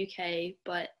down at UK,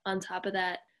 but on top of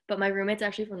that, but my roommate's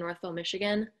actually from Northville,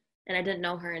 Michigan, and I didn't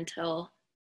know her until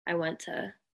I went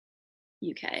to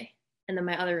UK. And then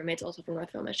my other roommate's also from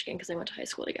Northville, Michigan, because I went to high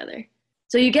school together.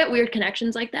 So you get weird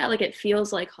connections like that. Like, it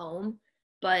feels like home,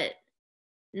 but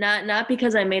not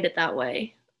because I made it that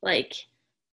way. Like,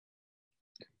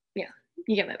 yeah,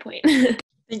 you get my point.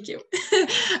 Thank you.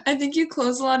 I think you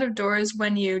close a lot of doors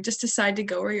when you just decide to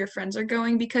go where your friends are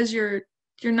going, because you're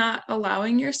not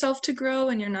allowing yourself to grow,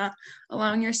 and you're not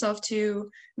allowing yourself to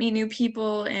meet new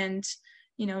people and,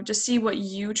 just see what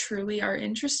you truly are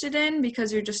interested in,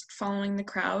 because you're just following the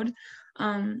crowd.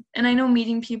 And I know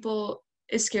meeting people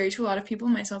is scary to a lot of people,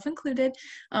 myself included.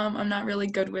 I'm not really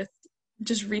good with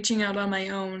just reaching out on my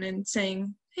own and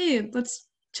saying, hey, let's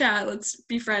chat, let's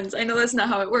be friends. I know that's not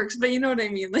how it works, but you know what I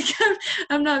mean. Like,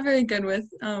 I'm not very good with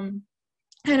kind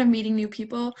of meeting new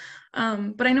people,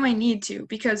 but I know I need to,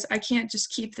 because I can't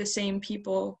just keep the same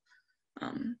people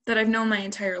that I've known my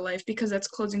entire life, because that's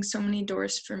closing so many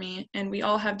doors for me. And we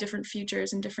all have different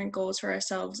futures and different goals for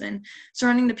ourselves, and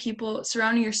surrounding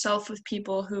yourself with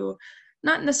people who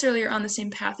not necessarily are on the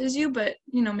same path as you, but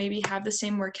maybe have the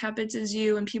same work habits as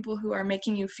you, and people who are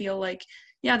making you feel like,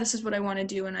 yeah, this is what I want to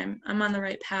do, and I'm on the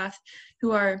right path,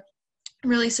 who are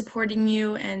really supporting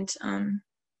you, and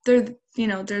they're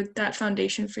that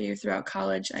foundation for you throughout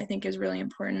college, I think, is really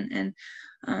important.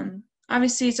 And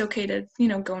obviously it's okay to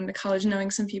go into college knowing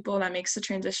some people. That makes the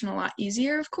transition a lot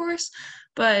easier, of course.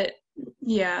 But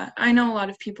yeah, I know a lot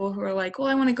of people who are like, well,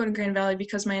 I want to go to Grand Valley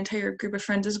because my entire group of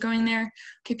friends is going there.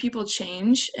 Okay, people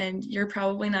change, and you're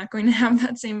probably not going to have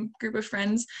that same group of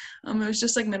friends. It was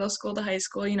just like middle school to high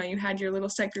school. You had your little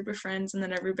set group of friends, and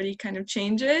then everybody kind of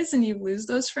changes and you lose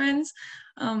those friends,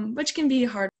 which can be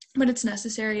hard, but it's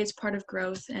necessary. It's part of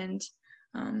growth. And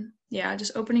yeah,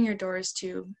 just opening your doors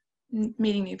to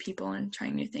meeting new people and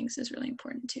trying new things is really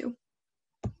important too.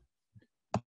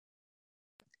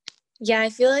 Yeah, I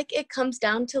feel like it comes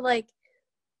down to, like,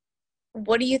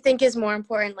 what do you think is more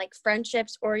important, like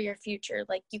friendships or your future?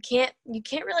 Like, you can't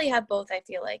really have both, I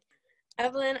feel like.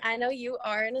 Evelyn, I know you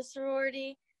are in a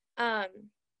sorority.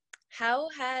 How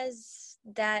has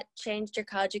that changed your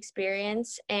college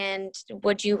experience, and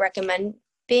would you recommend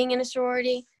being in a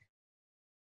sorority?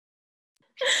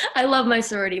 I love my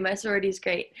sorority. My sorority is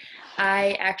great.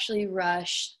 I actually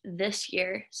rushed this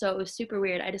year, so it was super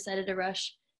weird. I decided to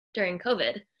rush during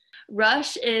COVID.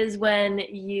 Rush is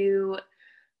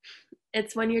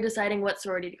it's when you're deciding what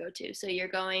sorority to go to. So you're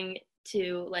going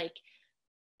to like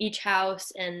each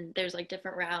house, and there's like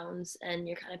different rounds, and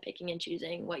you're kind of picking and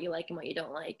choosing what you like and what you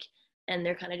don't like, and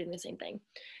they're kind of doing the same thing.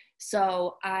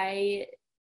 So I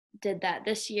did that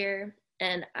this year,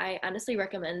 and I honestly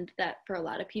recommend that for a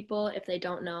lot of people if they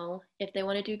don't know if they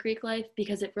want to do Greek life,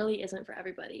 because it really isn't for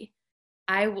everybody.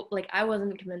 I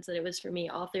wasn't convinced that it was for me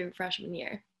all through freshman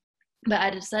year, but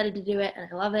I decided to do it, and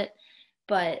I love it.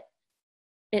 But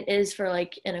it is for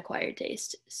like an acquired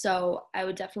taste. So I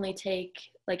would definitely take,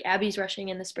 like, Abby's rushing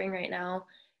in the spring right now.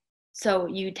 So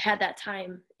you had that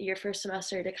time, your first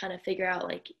semester, to kind of figure out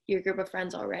like your group of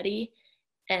friends already.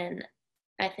 And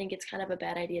I think it's kind of a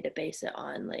bad idea to base it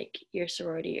on like your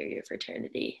sorority or your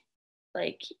fraternity.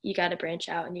 Like, you got to branch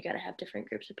out and you got to have different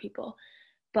groups of people.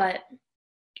 But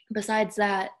besides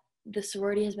that, the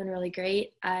sorority has been really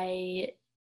great. I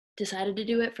decided to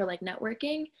do it for like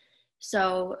networking.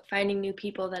 So finding new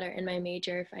people that are in my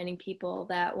major, finding people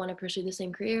that want to pursue the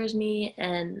same career as me,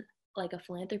 and like a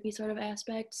philanthropy sort of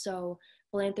aspect. So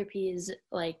philanthropy is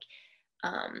like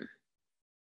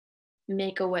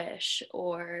Make-A-Wish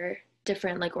or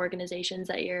different like organizations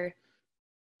that you're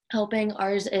helping.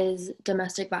 Ours is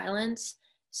domestic violence.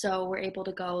 So we're able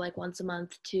to go like once a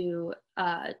month to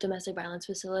a domestic violence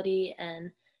facility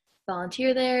and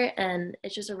volunteer there. And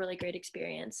it's just a really great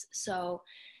experience. So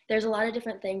there's a lot of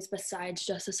different things besides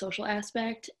just the social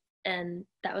aspect. And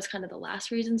that was kind of the last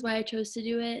reasons why I chose to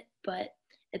do it. But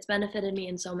it's benefited me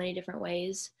in so many different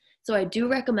ways. So I do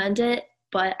recommend it,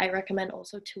 but I recommend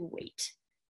also to wait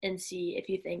and see if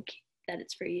you think that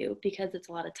it's for you, because it's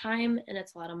a lot of time and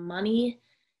it's a lot of money,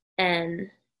 and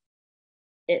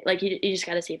it like you just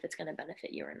got to see if it's going to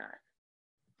benefit you or not.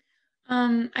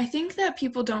 I think that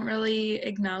people don't really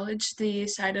acknowledge the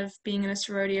side of being in a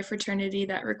sorority or fraternity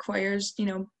that requires,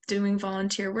 doing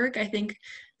volunteer work. I think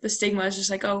the stigma is just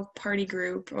like, oh, party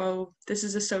group, oh, this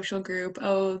is a social group,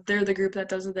 oh, they're the group that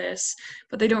does this.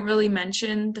 But they don't really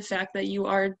mention the fact that you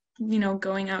are,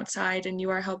 going outside and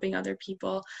you are helping other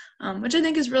people, which I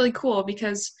think is really cool,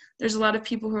 because there's a lot of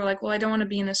people who are like, well, I don't want to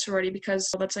be in a sorority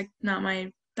because that's not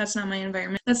my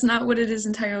environment. That's not what it is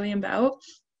entirely about.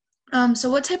 So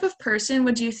what type of person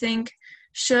would you think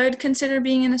should consider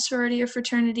being in a sorority or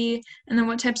fraternity, and then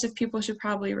what types of people should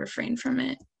probably refrain from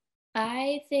it?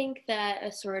 I think that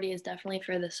a sorority is definitely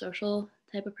for the social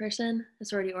type of person, a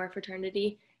sorority or a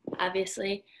fraternity,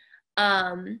 obviously.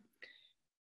 But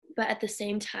at the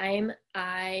same time,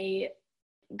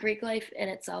 Greek life in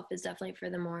itself is definitely for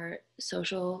the more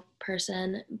social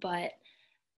person, but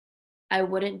I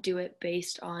wouldn't do it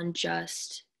based on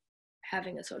just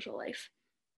having a social life.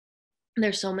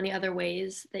 There's so many other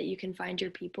ways that you can find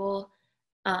your people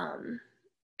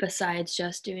besides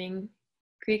just doing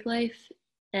Greek life,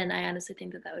 and I honestly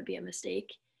think that would be a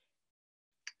mistake.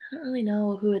 I don't really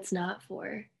know who it's not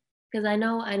for, because I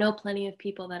know plenty of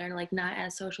people that are like not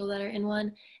as social that are in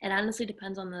one. It honestly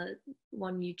depends on the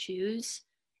one you choose,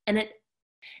 and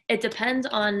it depends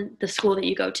on the school that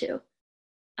you go to,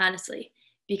 honestly,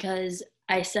 because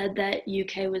I said that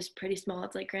UK was pretty small.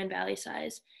 It's like Grand Valley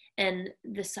size, and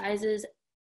the sizes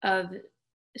of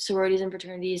sororities and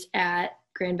fraternities at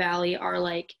Grand Valley are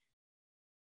like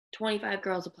 25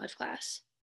 girls a pledge class.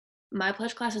 My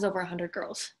pledge class is over 100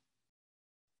 girls.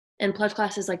 And pledge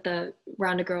class is like the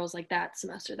round of girls like that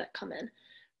semester that come in.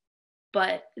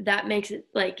 But that makes it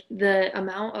like the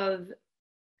amount of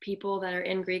people that are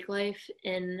in Greek life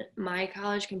in my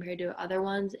college compared to other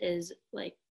ones is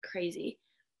like crazy.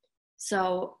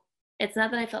 So it's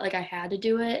not that I felt like I had to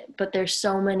do it, but there's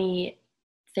so many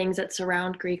things that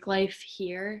surround Greek life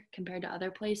here compared to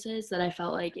other places that I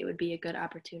felt like it would be a good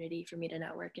opportunity for me to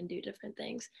network and do different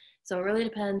things. So it really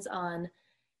depends on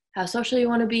how social you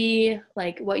want to be,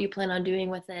 like what you plan on doing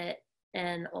with it,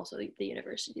 and also the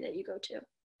university that you go to.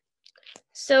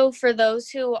 So for those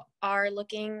who are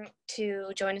looking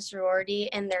to join a sorority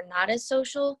and they're not as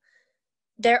social,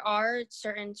 there are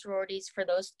certain sororities for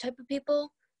those type of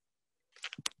people.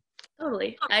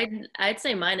 Totally. I'd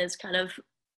say mine is kind of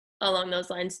along those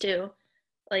lines too.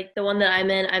 Like the one that I'm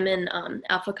in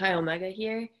Alpha Chi Omega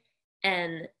here,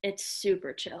 and it's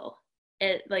super chill.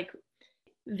 It like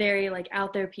very like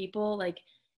out there people, like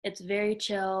it's very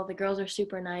chill. The girls are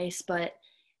super nice, but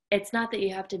it's not that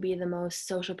you have to be the most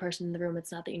social person in the room.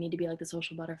 It's not that you need to be like the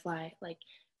social butterfly. Like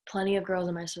plenty of girls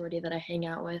in my sorority that I hang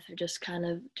out with are just kind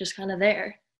of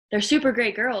there. They're super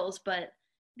great girls, but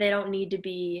they don't need to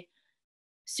be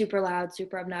super loud,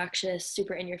 super obnoxious,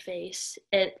 super in your face.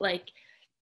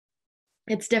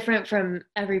 It's different from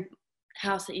every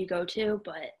house that you go to,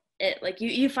 but it like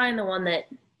you find the one that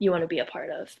you want to be a part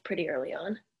of pretty early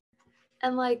on.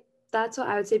 And like that's what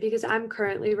I would say, because I'm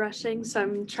currently rushing, so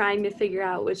I'm trying to figure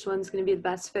out which one's going to be the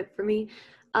best fit for me.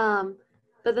 But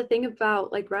the thing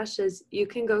about like rush is you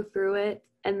can go through it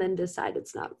and then decide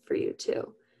it's not for you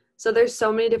too. So there's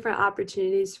so many different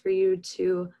opportunities for you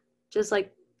to just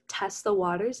like test the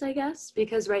waters, I guess,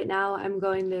 because right now I'm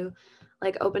going to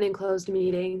like open and closed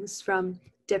meetings from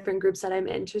different groups that I'm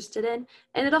interested in,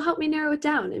 and it'll help me narrow it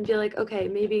down and be like, okay,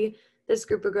 maybe this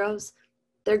group of girls,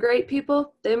 they're great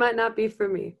people, they might not be for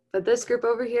me, but this group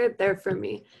over here, they're for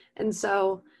me. And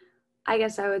so I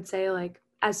guess I would say, like,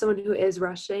 as someone who is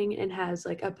rushing and has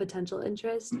like a potential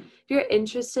interest, if you're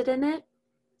interested in it,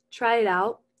 try it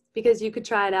out, because you could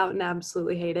try it out and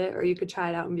absolutely hate it, or you could try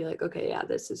it out and be like, okay, yeah,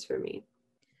 this is for me.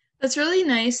 That's really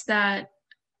nice that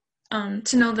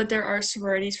to know that there are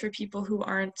sororities for people who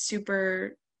aren't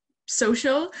super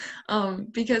social,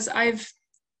 because I've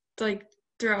like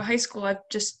throughout high school I've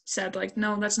just said like,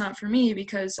 no, that's not for me,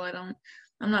 because I'm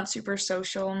not super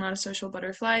social, I'm not a social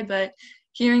butterfly. But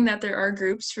hearing that there are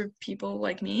groups for people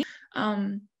like me,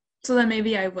 so then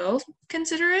maybe I will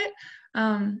consider it.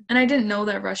 And I didn't know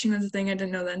that rushing was a thing. I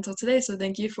didn't know that until today, so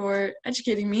thank you for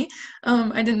educating me.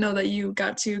 I didn't know that you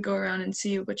got to go around and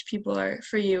see which people are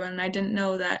for you, and I didn't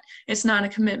know that it's not a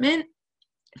commitment,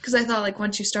 because I thought like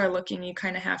once you start looking, you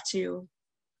kind of have to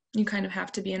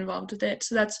be involved with it.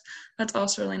 So that's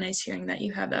also really nice hearing that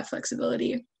you have that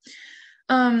flexibility.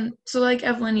 So like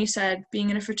Evelyn, you said being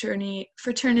in a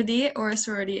fraternity or a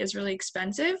sorority is really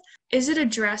expensive. Is it a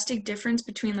drastic difference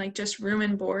between like just room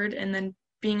and board and then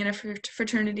being in a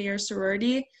fraternity or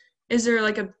sorority? Is there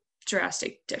like a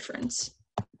drastic difference?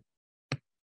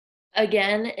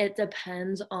 Again, it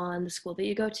depends on the school that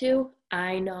you go to.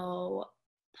 I know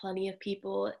plenty of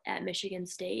people at Michigan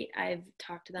State. I've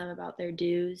talked to them about their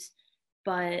dues,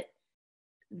 but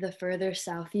the further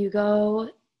south you go,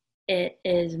 it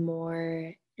is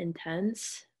more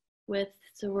intense with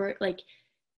sorority. Like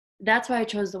that's why I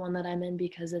chose the one that I'm in,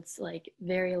 because it's like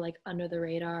very like under the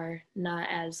radar, not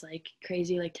as like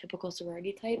crazy like typical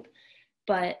sorority type,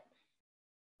 but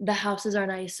the houses are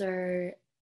nicer,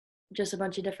 just a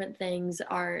bunch of different things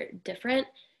are different.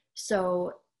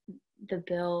 So the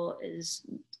bill is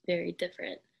very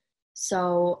different.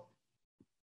 So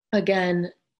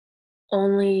again,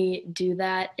 only do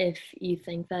that if you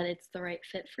think that it's the right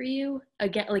fit for you.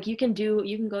 Again, like you can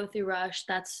go through rush.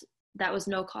 That was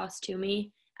no cost to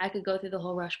me. I could go through the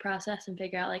whole rush process and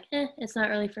figure out like, it's not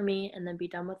really for me, and then be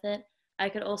done with it. I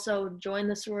could also join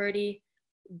the sorority,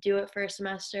 do it for a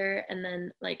semester, and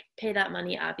then like pay that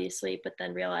money, obviously, but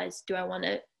then realize, do I want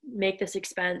to make this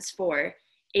expense for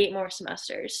 8 more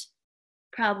semesters?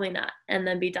 Probably not, and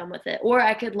then be done with it. Or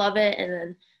I could love it and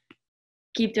then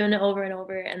keep doing it over and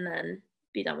over and then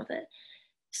be done with it.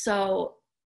 So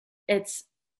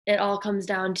it all comes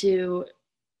down to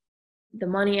the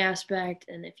money aspect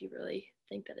and if you really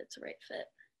think that it's the right fit.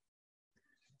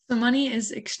 So money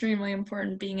is extremely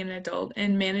important being an adult,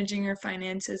 and managing your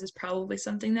finances is probably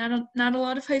something that not a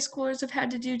lot of high schoolers have had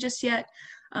to do just yet.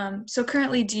 So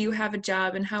currently, do you have a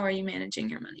job, and how are you managing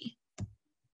your money?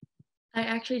 I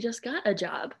actually just got a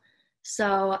job.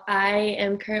 So I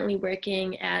am currently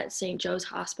working at St. Joe's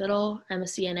Hospital. I'm a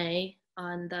CNA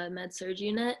on the med-surg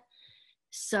unit.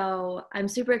 So I'm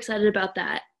super excited about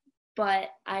that. But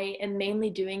I am mainly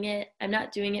doing it. I'm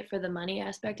not doing it for the money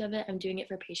aspect of it. I'm doing it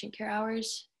for patient care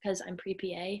hours because I'm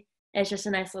pre-PA. It's just a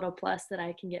nice little plus that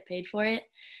I can get paid for it.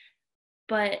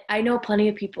 But I know plenty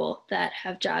of people that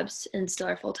have jobs and still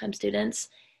are full-time students.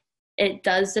 It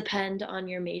does depend on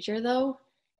your major though,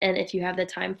 and if you have the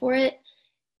time for it,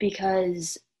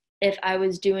 because if I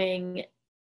was doing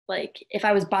if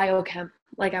I was biochem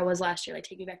like I was last year, like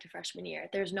take me back to freshman year,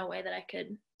 there's no way that I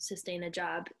could sustain a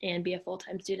job and be a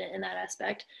full-time student in that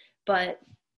aspect. But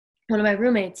one of my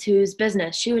roommates who's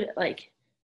business, she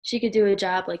could do a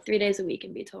job like 3 days a week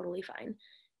and be totally fine.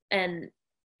 And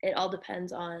it all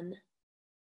depends on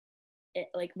it,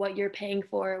 like what you're paying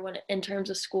for when in terms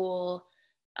of school,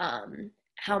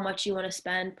 how much you want to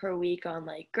spend per week on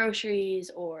like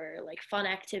groceries or like fun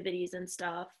activities and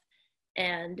stuff.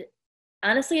 And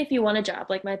honestly, if you want a job,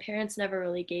 like my parents never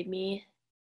really gave me,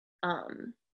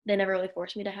 they never really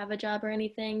forced me to have a job or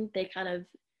anything. They kind of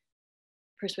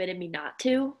persuaded me not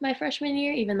to my freshman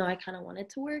year, even though I kind of wanted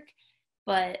to work.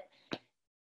 But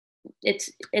it's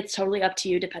totally up to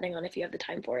you depending on if you have the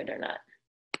time for it or not.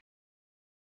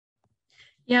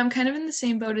 Yeah, I'm kind of in the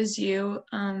same boat as you.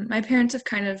 My parents have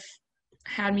kind of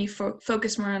had me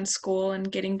focus more on school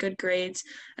and getting good grades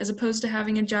as opposed to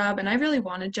having a job. And I really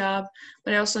want a job,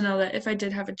 but I also know that if I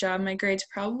did have a job, my grades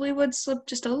probably would slip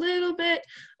just a little bit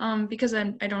because I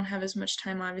don't have as much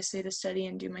time, obviously, to study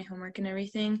and do my homework and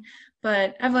everything.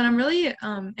 But Evelyn, I'm really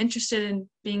interested in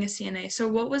being a CNA. So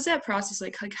what was that process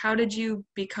like? Like, how did you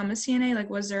become a CNA?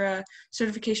 Like, was there a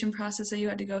certification process that you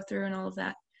had to go through and all of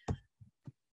that?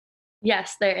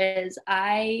 Yes, there is.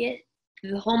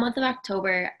 The whole month of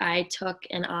October, I took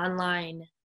an online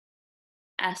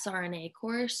SRNA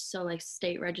course, so like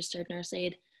state registered nurse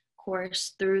aid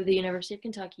course through the University of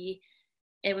Kentucky.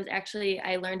 It was actually,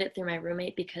 I learned it through my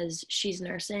roommate because she's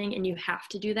nursing and you have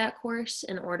to do that course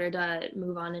in order to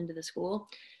move on into the school.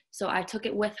 So I took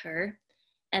it with her.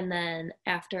 And then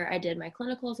after I did my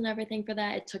clinicals and everything for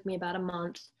that, it took me about a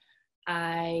month.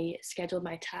 I scheduled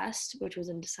my test, which was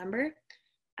in December.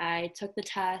 I took the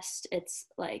test. It's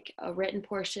like a written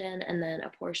portion and then a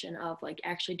portion of like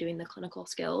actually doing the clinical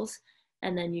skills.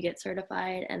 And then you get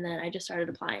certified. And then I just started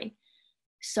applying.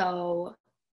 So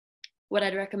what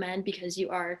I'd recommend, because you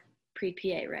are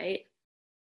pre-PA, right?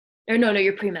 Or no,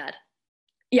 you're pre-med.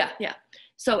 Yeah.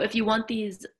 So if you want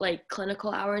these like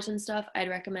clinical hours and stuff, I'd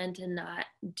recommend to not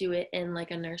do it in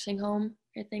like a nursing home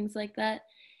or things like that.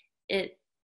 It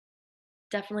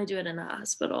definitely do it in a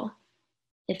hospital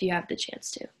if you have the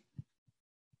chance to.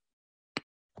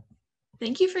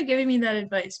 Thank you for giving me that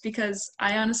advice because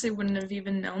I honestly wouldn't have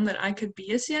even known that I could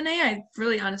be a CNA. I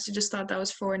really honestly just thought that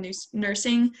was for new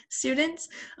nursing students.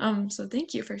 So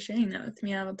thank you for sharing that with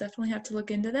me. I will definitely have to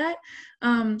look into that.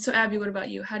 So Abby, what about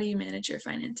you? How do you manage your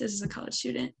finances as a college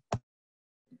student?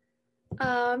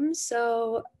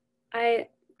 So I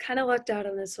kind of lucked out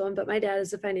on this one, but my dad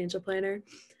is a financial planner.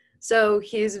 So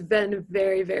he's been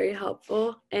very, very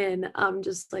helpful in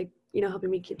just like, helping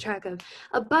me keep track of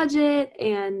a budget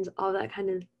and all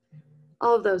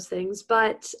of those things.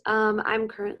 But I'm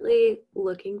currently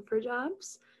looking for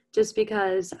jobs just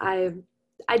because I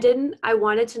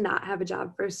wanted to not have a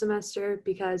job for a semester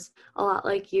because a lot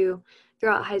like you,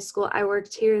 throughout high school, I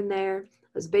worked here and there. I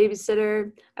was a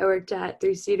babysitter. I worked at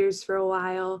Three Cedars for a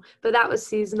while, but that was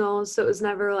seasonal. So it was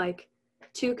never like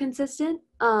too consistent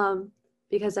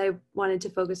because I wanted to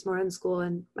focus more on school,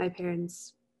 and my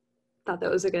parents thought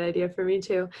that was a good idea for me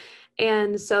too.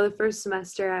 And so the first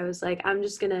semester I was like, I'm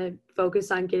just going to focus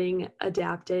on getting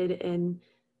adapted and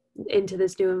into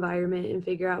this new environment and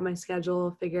figure out my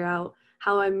schedule, figure out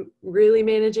how I'm really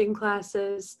managing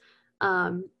classes.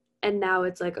 And now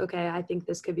it's like, okay, I think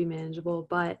this could be manageable,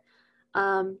 but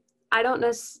I don't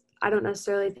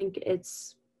necessarily think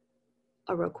it's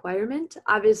a requirement.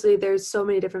 Obviously, there's so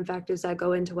many different factors that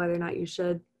go into whether or not you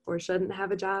should or shouldn't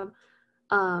have a job.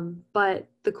 But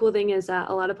the cool thing is that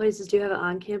a lot of places do have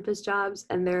on-campus jobs,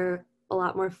 and they're a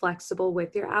lot more flexible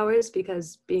with your hours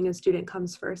because being a student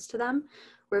comes first to them.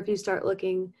 Where if you start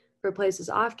looking for places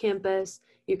off campus,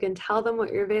 you can tell them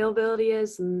what your availability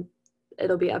is, and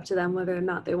it'll be up to them whether or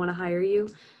not they want to hire you.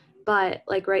 But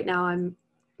like right now, I'm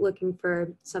looking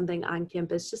for something on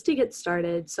campus just to get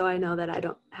started, so I know that I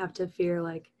don't have to fear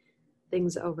like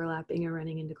things overlapping or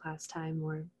running into class time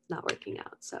or not working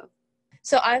out.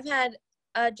 So I've had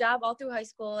a job all through high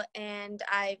school, and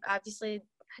I've obviously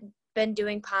been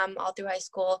doing POM all through high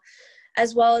school,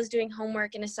 as well as doing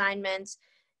homework and assignments.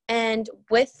 And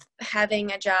with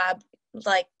having a job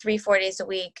like 3-4 days a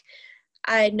week,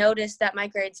 I noticed that my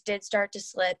grades did start to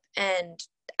slip, and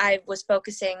I was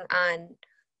focusing on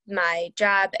my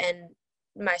job and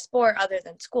my sport other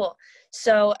than school.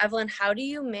 So Evelyn, how do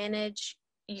you manage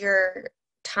your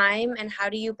time, and how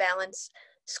do you balance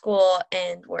school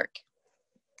and work?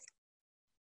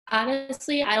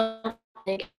 Honestly, I don't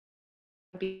think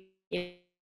I'd be able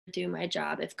to do my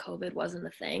job if COVID wasn't a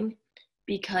thing,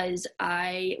 because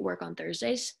I work on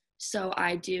Thursdays. So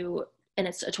I do, and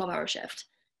it's a 12-hour shift.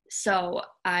 So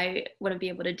I wouldn't be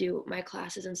able to do my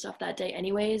classes and stuff that day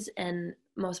anyways, and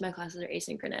most of my classes are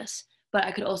asynchronous, but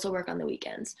I could also work on the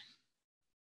weekends.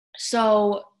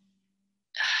 So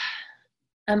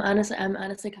I'm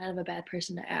honestly kind of a bad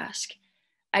person to ask.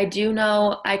 I do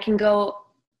know I can go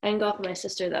off with my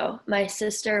sister though. My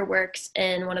sister works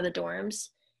in one of the dorms,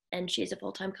 and she's a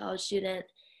full-time college student,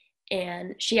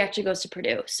 and she actually goes to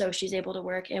Purdue. So she's able to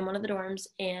work in one of the dorms,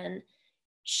 and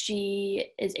she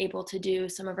is able to do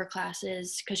some of her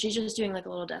classes because she's just doing like a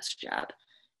little desk job.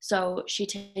 So she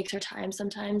takes her time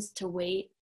sometimes to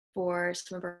wait for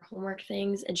some of her homework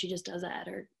things, and she just does that at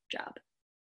her job.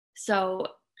 So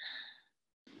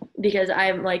because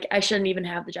I'm like, I shouldn't even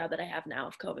have the job that I have now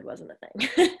if COVID wasn't a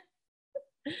thing.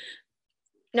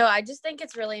 No, I just think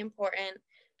it's really important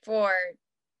for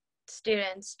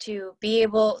students to be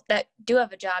able, that do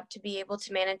have a job, to be able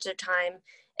to manage their time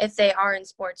if they are in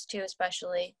sports too,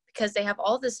 especially because they have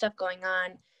all this stuff going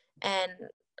on. And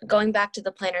going back to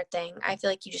the planner thing, I feel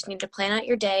like you just need to plan out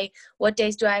your day. What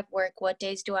days do I have work? What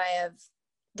days do I have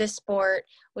this sport?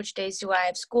 Which days do I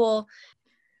have school?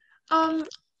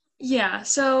 Yeah,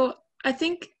 so I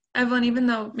think, Evelyn, even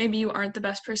though maybe you aren't the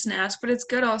best person to ask, but it's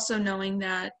good also knowing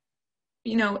that,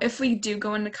 you know, if we do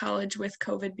go into college with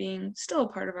COVID being still a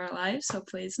part of our lives,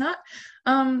 hopefully it's not,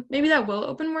 maybe that will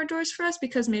open more doors for us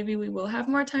because maybe we will have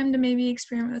more time to maybe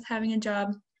experiment with having a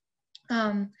job.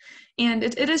 And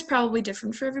it is probably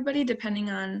different for everybody depending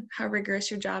on how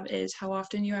rigorous your job is, how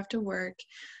often you have to work.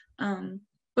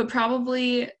 But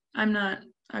probably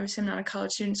obviously I'm not a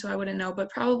college student, so I wouldn't know, but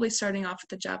probably starting off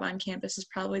with a job on campus is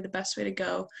probably the best way to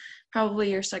go. Probably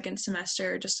your second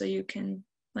semester, just so you can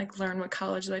like learn what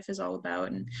college life is all about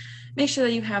and make sure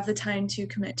that you have the time to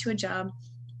commit to a job.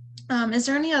 Is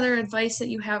there any other advice that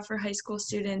you have for high school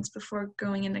students before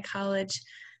going into college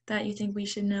that you think we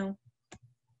should know?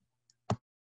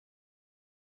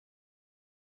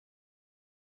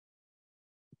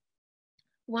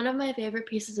 One of my favorite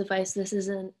pieces of advice, this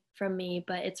isn't from me,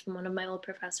 but it's from one of my old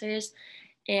professors.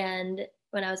 And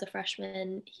when I was a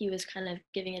freshman, he was kind of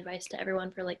giving advice to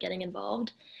everyone for like getting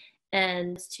involved,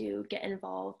 and to get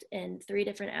involved in 3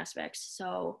 different aspects.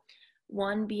 So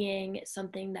one being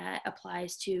something that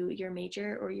applies to your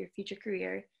major or your future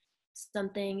career,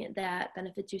 something that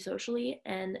benefits you socially,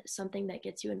 and something that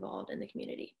gets you involved in the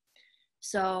community.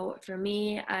 So for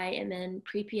me, I am in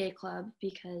pre-PA club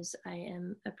because I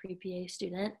am a pre-PA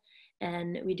student,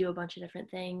 and we do a bunch of different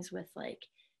things with like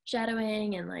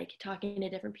shadowing and like talking to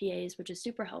different PAs, which is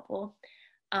super helpful.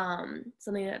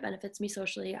 Something that benefits me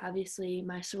socially, obviously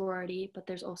my sorority, but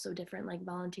there's also different like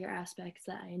volunteer aspects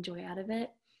that I enjoy out of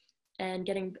it. And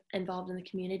getting involved in the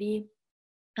community,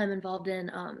 I'm involved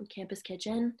in Campus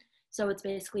Kitchen. So it's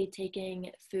basically taking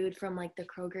food from like the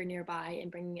Kroger nearby and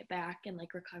bringing it back and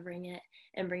like recovering it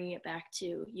and bringing it back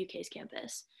to UK's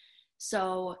campus.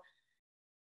 So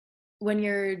when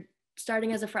you're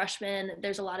starting as a freshman,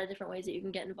 there's a lot of different ways that you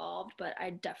can get involved, but I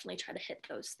definitely try to hit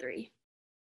those 3.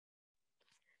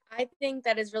 I think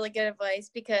that is really good advice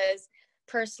because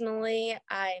personally,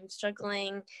 I'm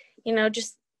struggling,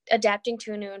 just adapting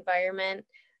to a new environment,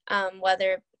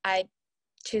 whether I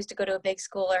choose to go to a big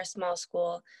school or a small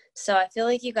school. So I feel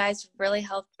like you guys really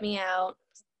helped me out,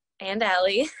 and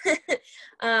Allie.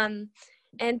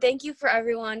 And thank you for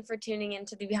everyone for tuning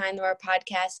into the Behind the Roar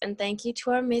podcast. And thank you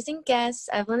to our amazing guests,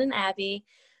 Evelyn and Abby,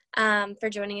 for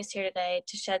joining us here today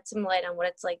to shed some light on what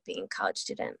it's like being a college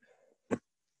student.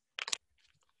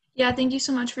 Yeah, thank you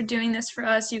so much for doing this for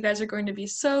us. You guys are going to be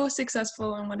so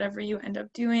successful in whatever you end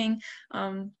up doing.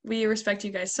 We respect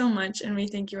you guys so much, and we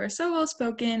think you are so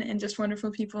well-spoken and just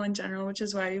wonderful people in general, which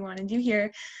is why we wanted you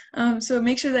here. So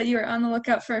make sure that you are on the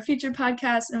lookout for our future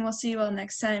podcasts, and we'll see you all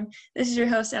next time. This is your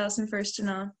host, Allison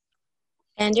Firstenall.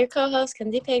 And your co-host,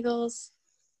 Kenzie Pagels.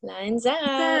 Lines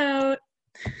out.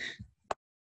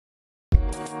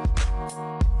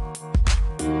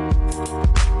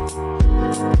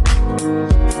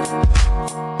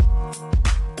 Out.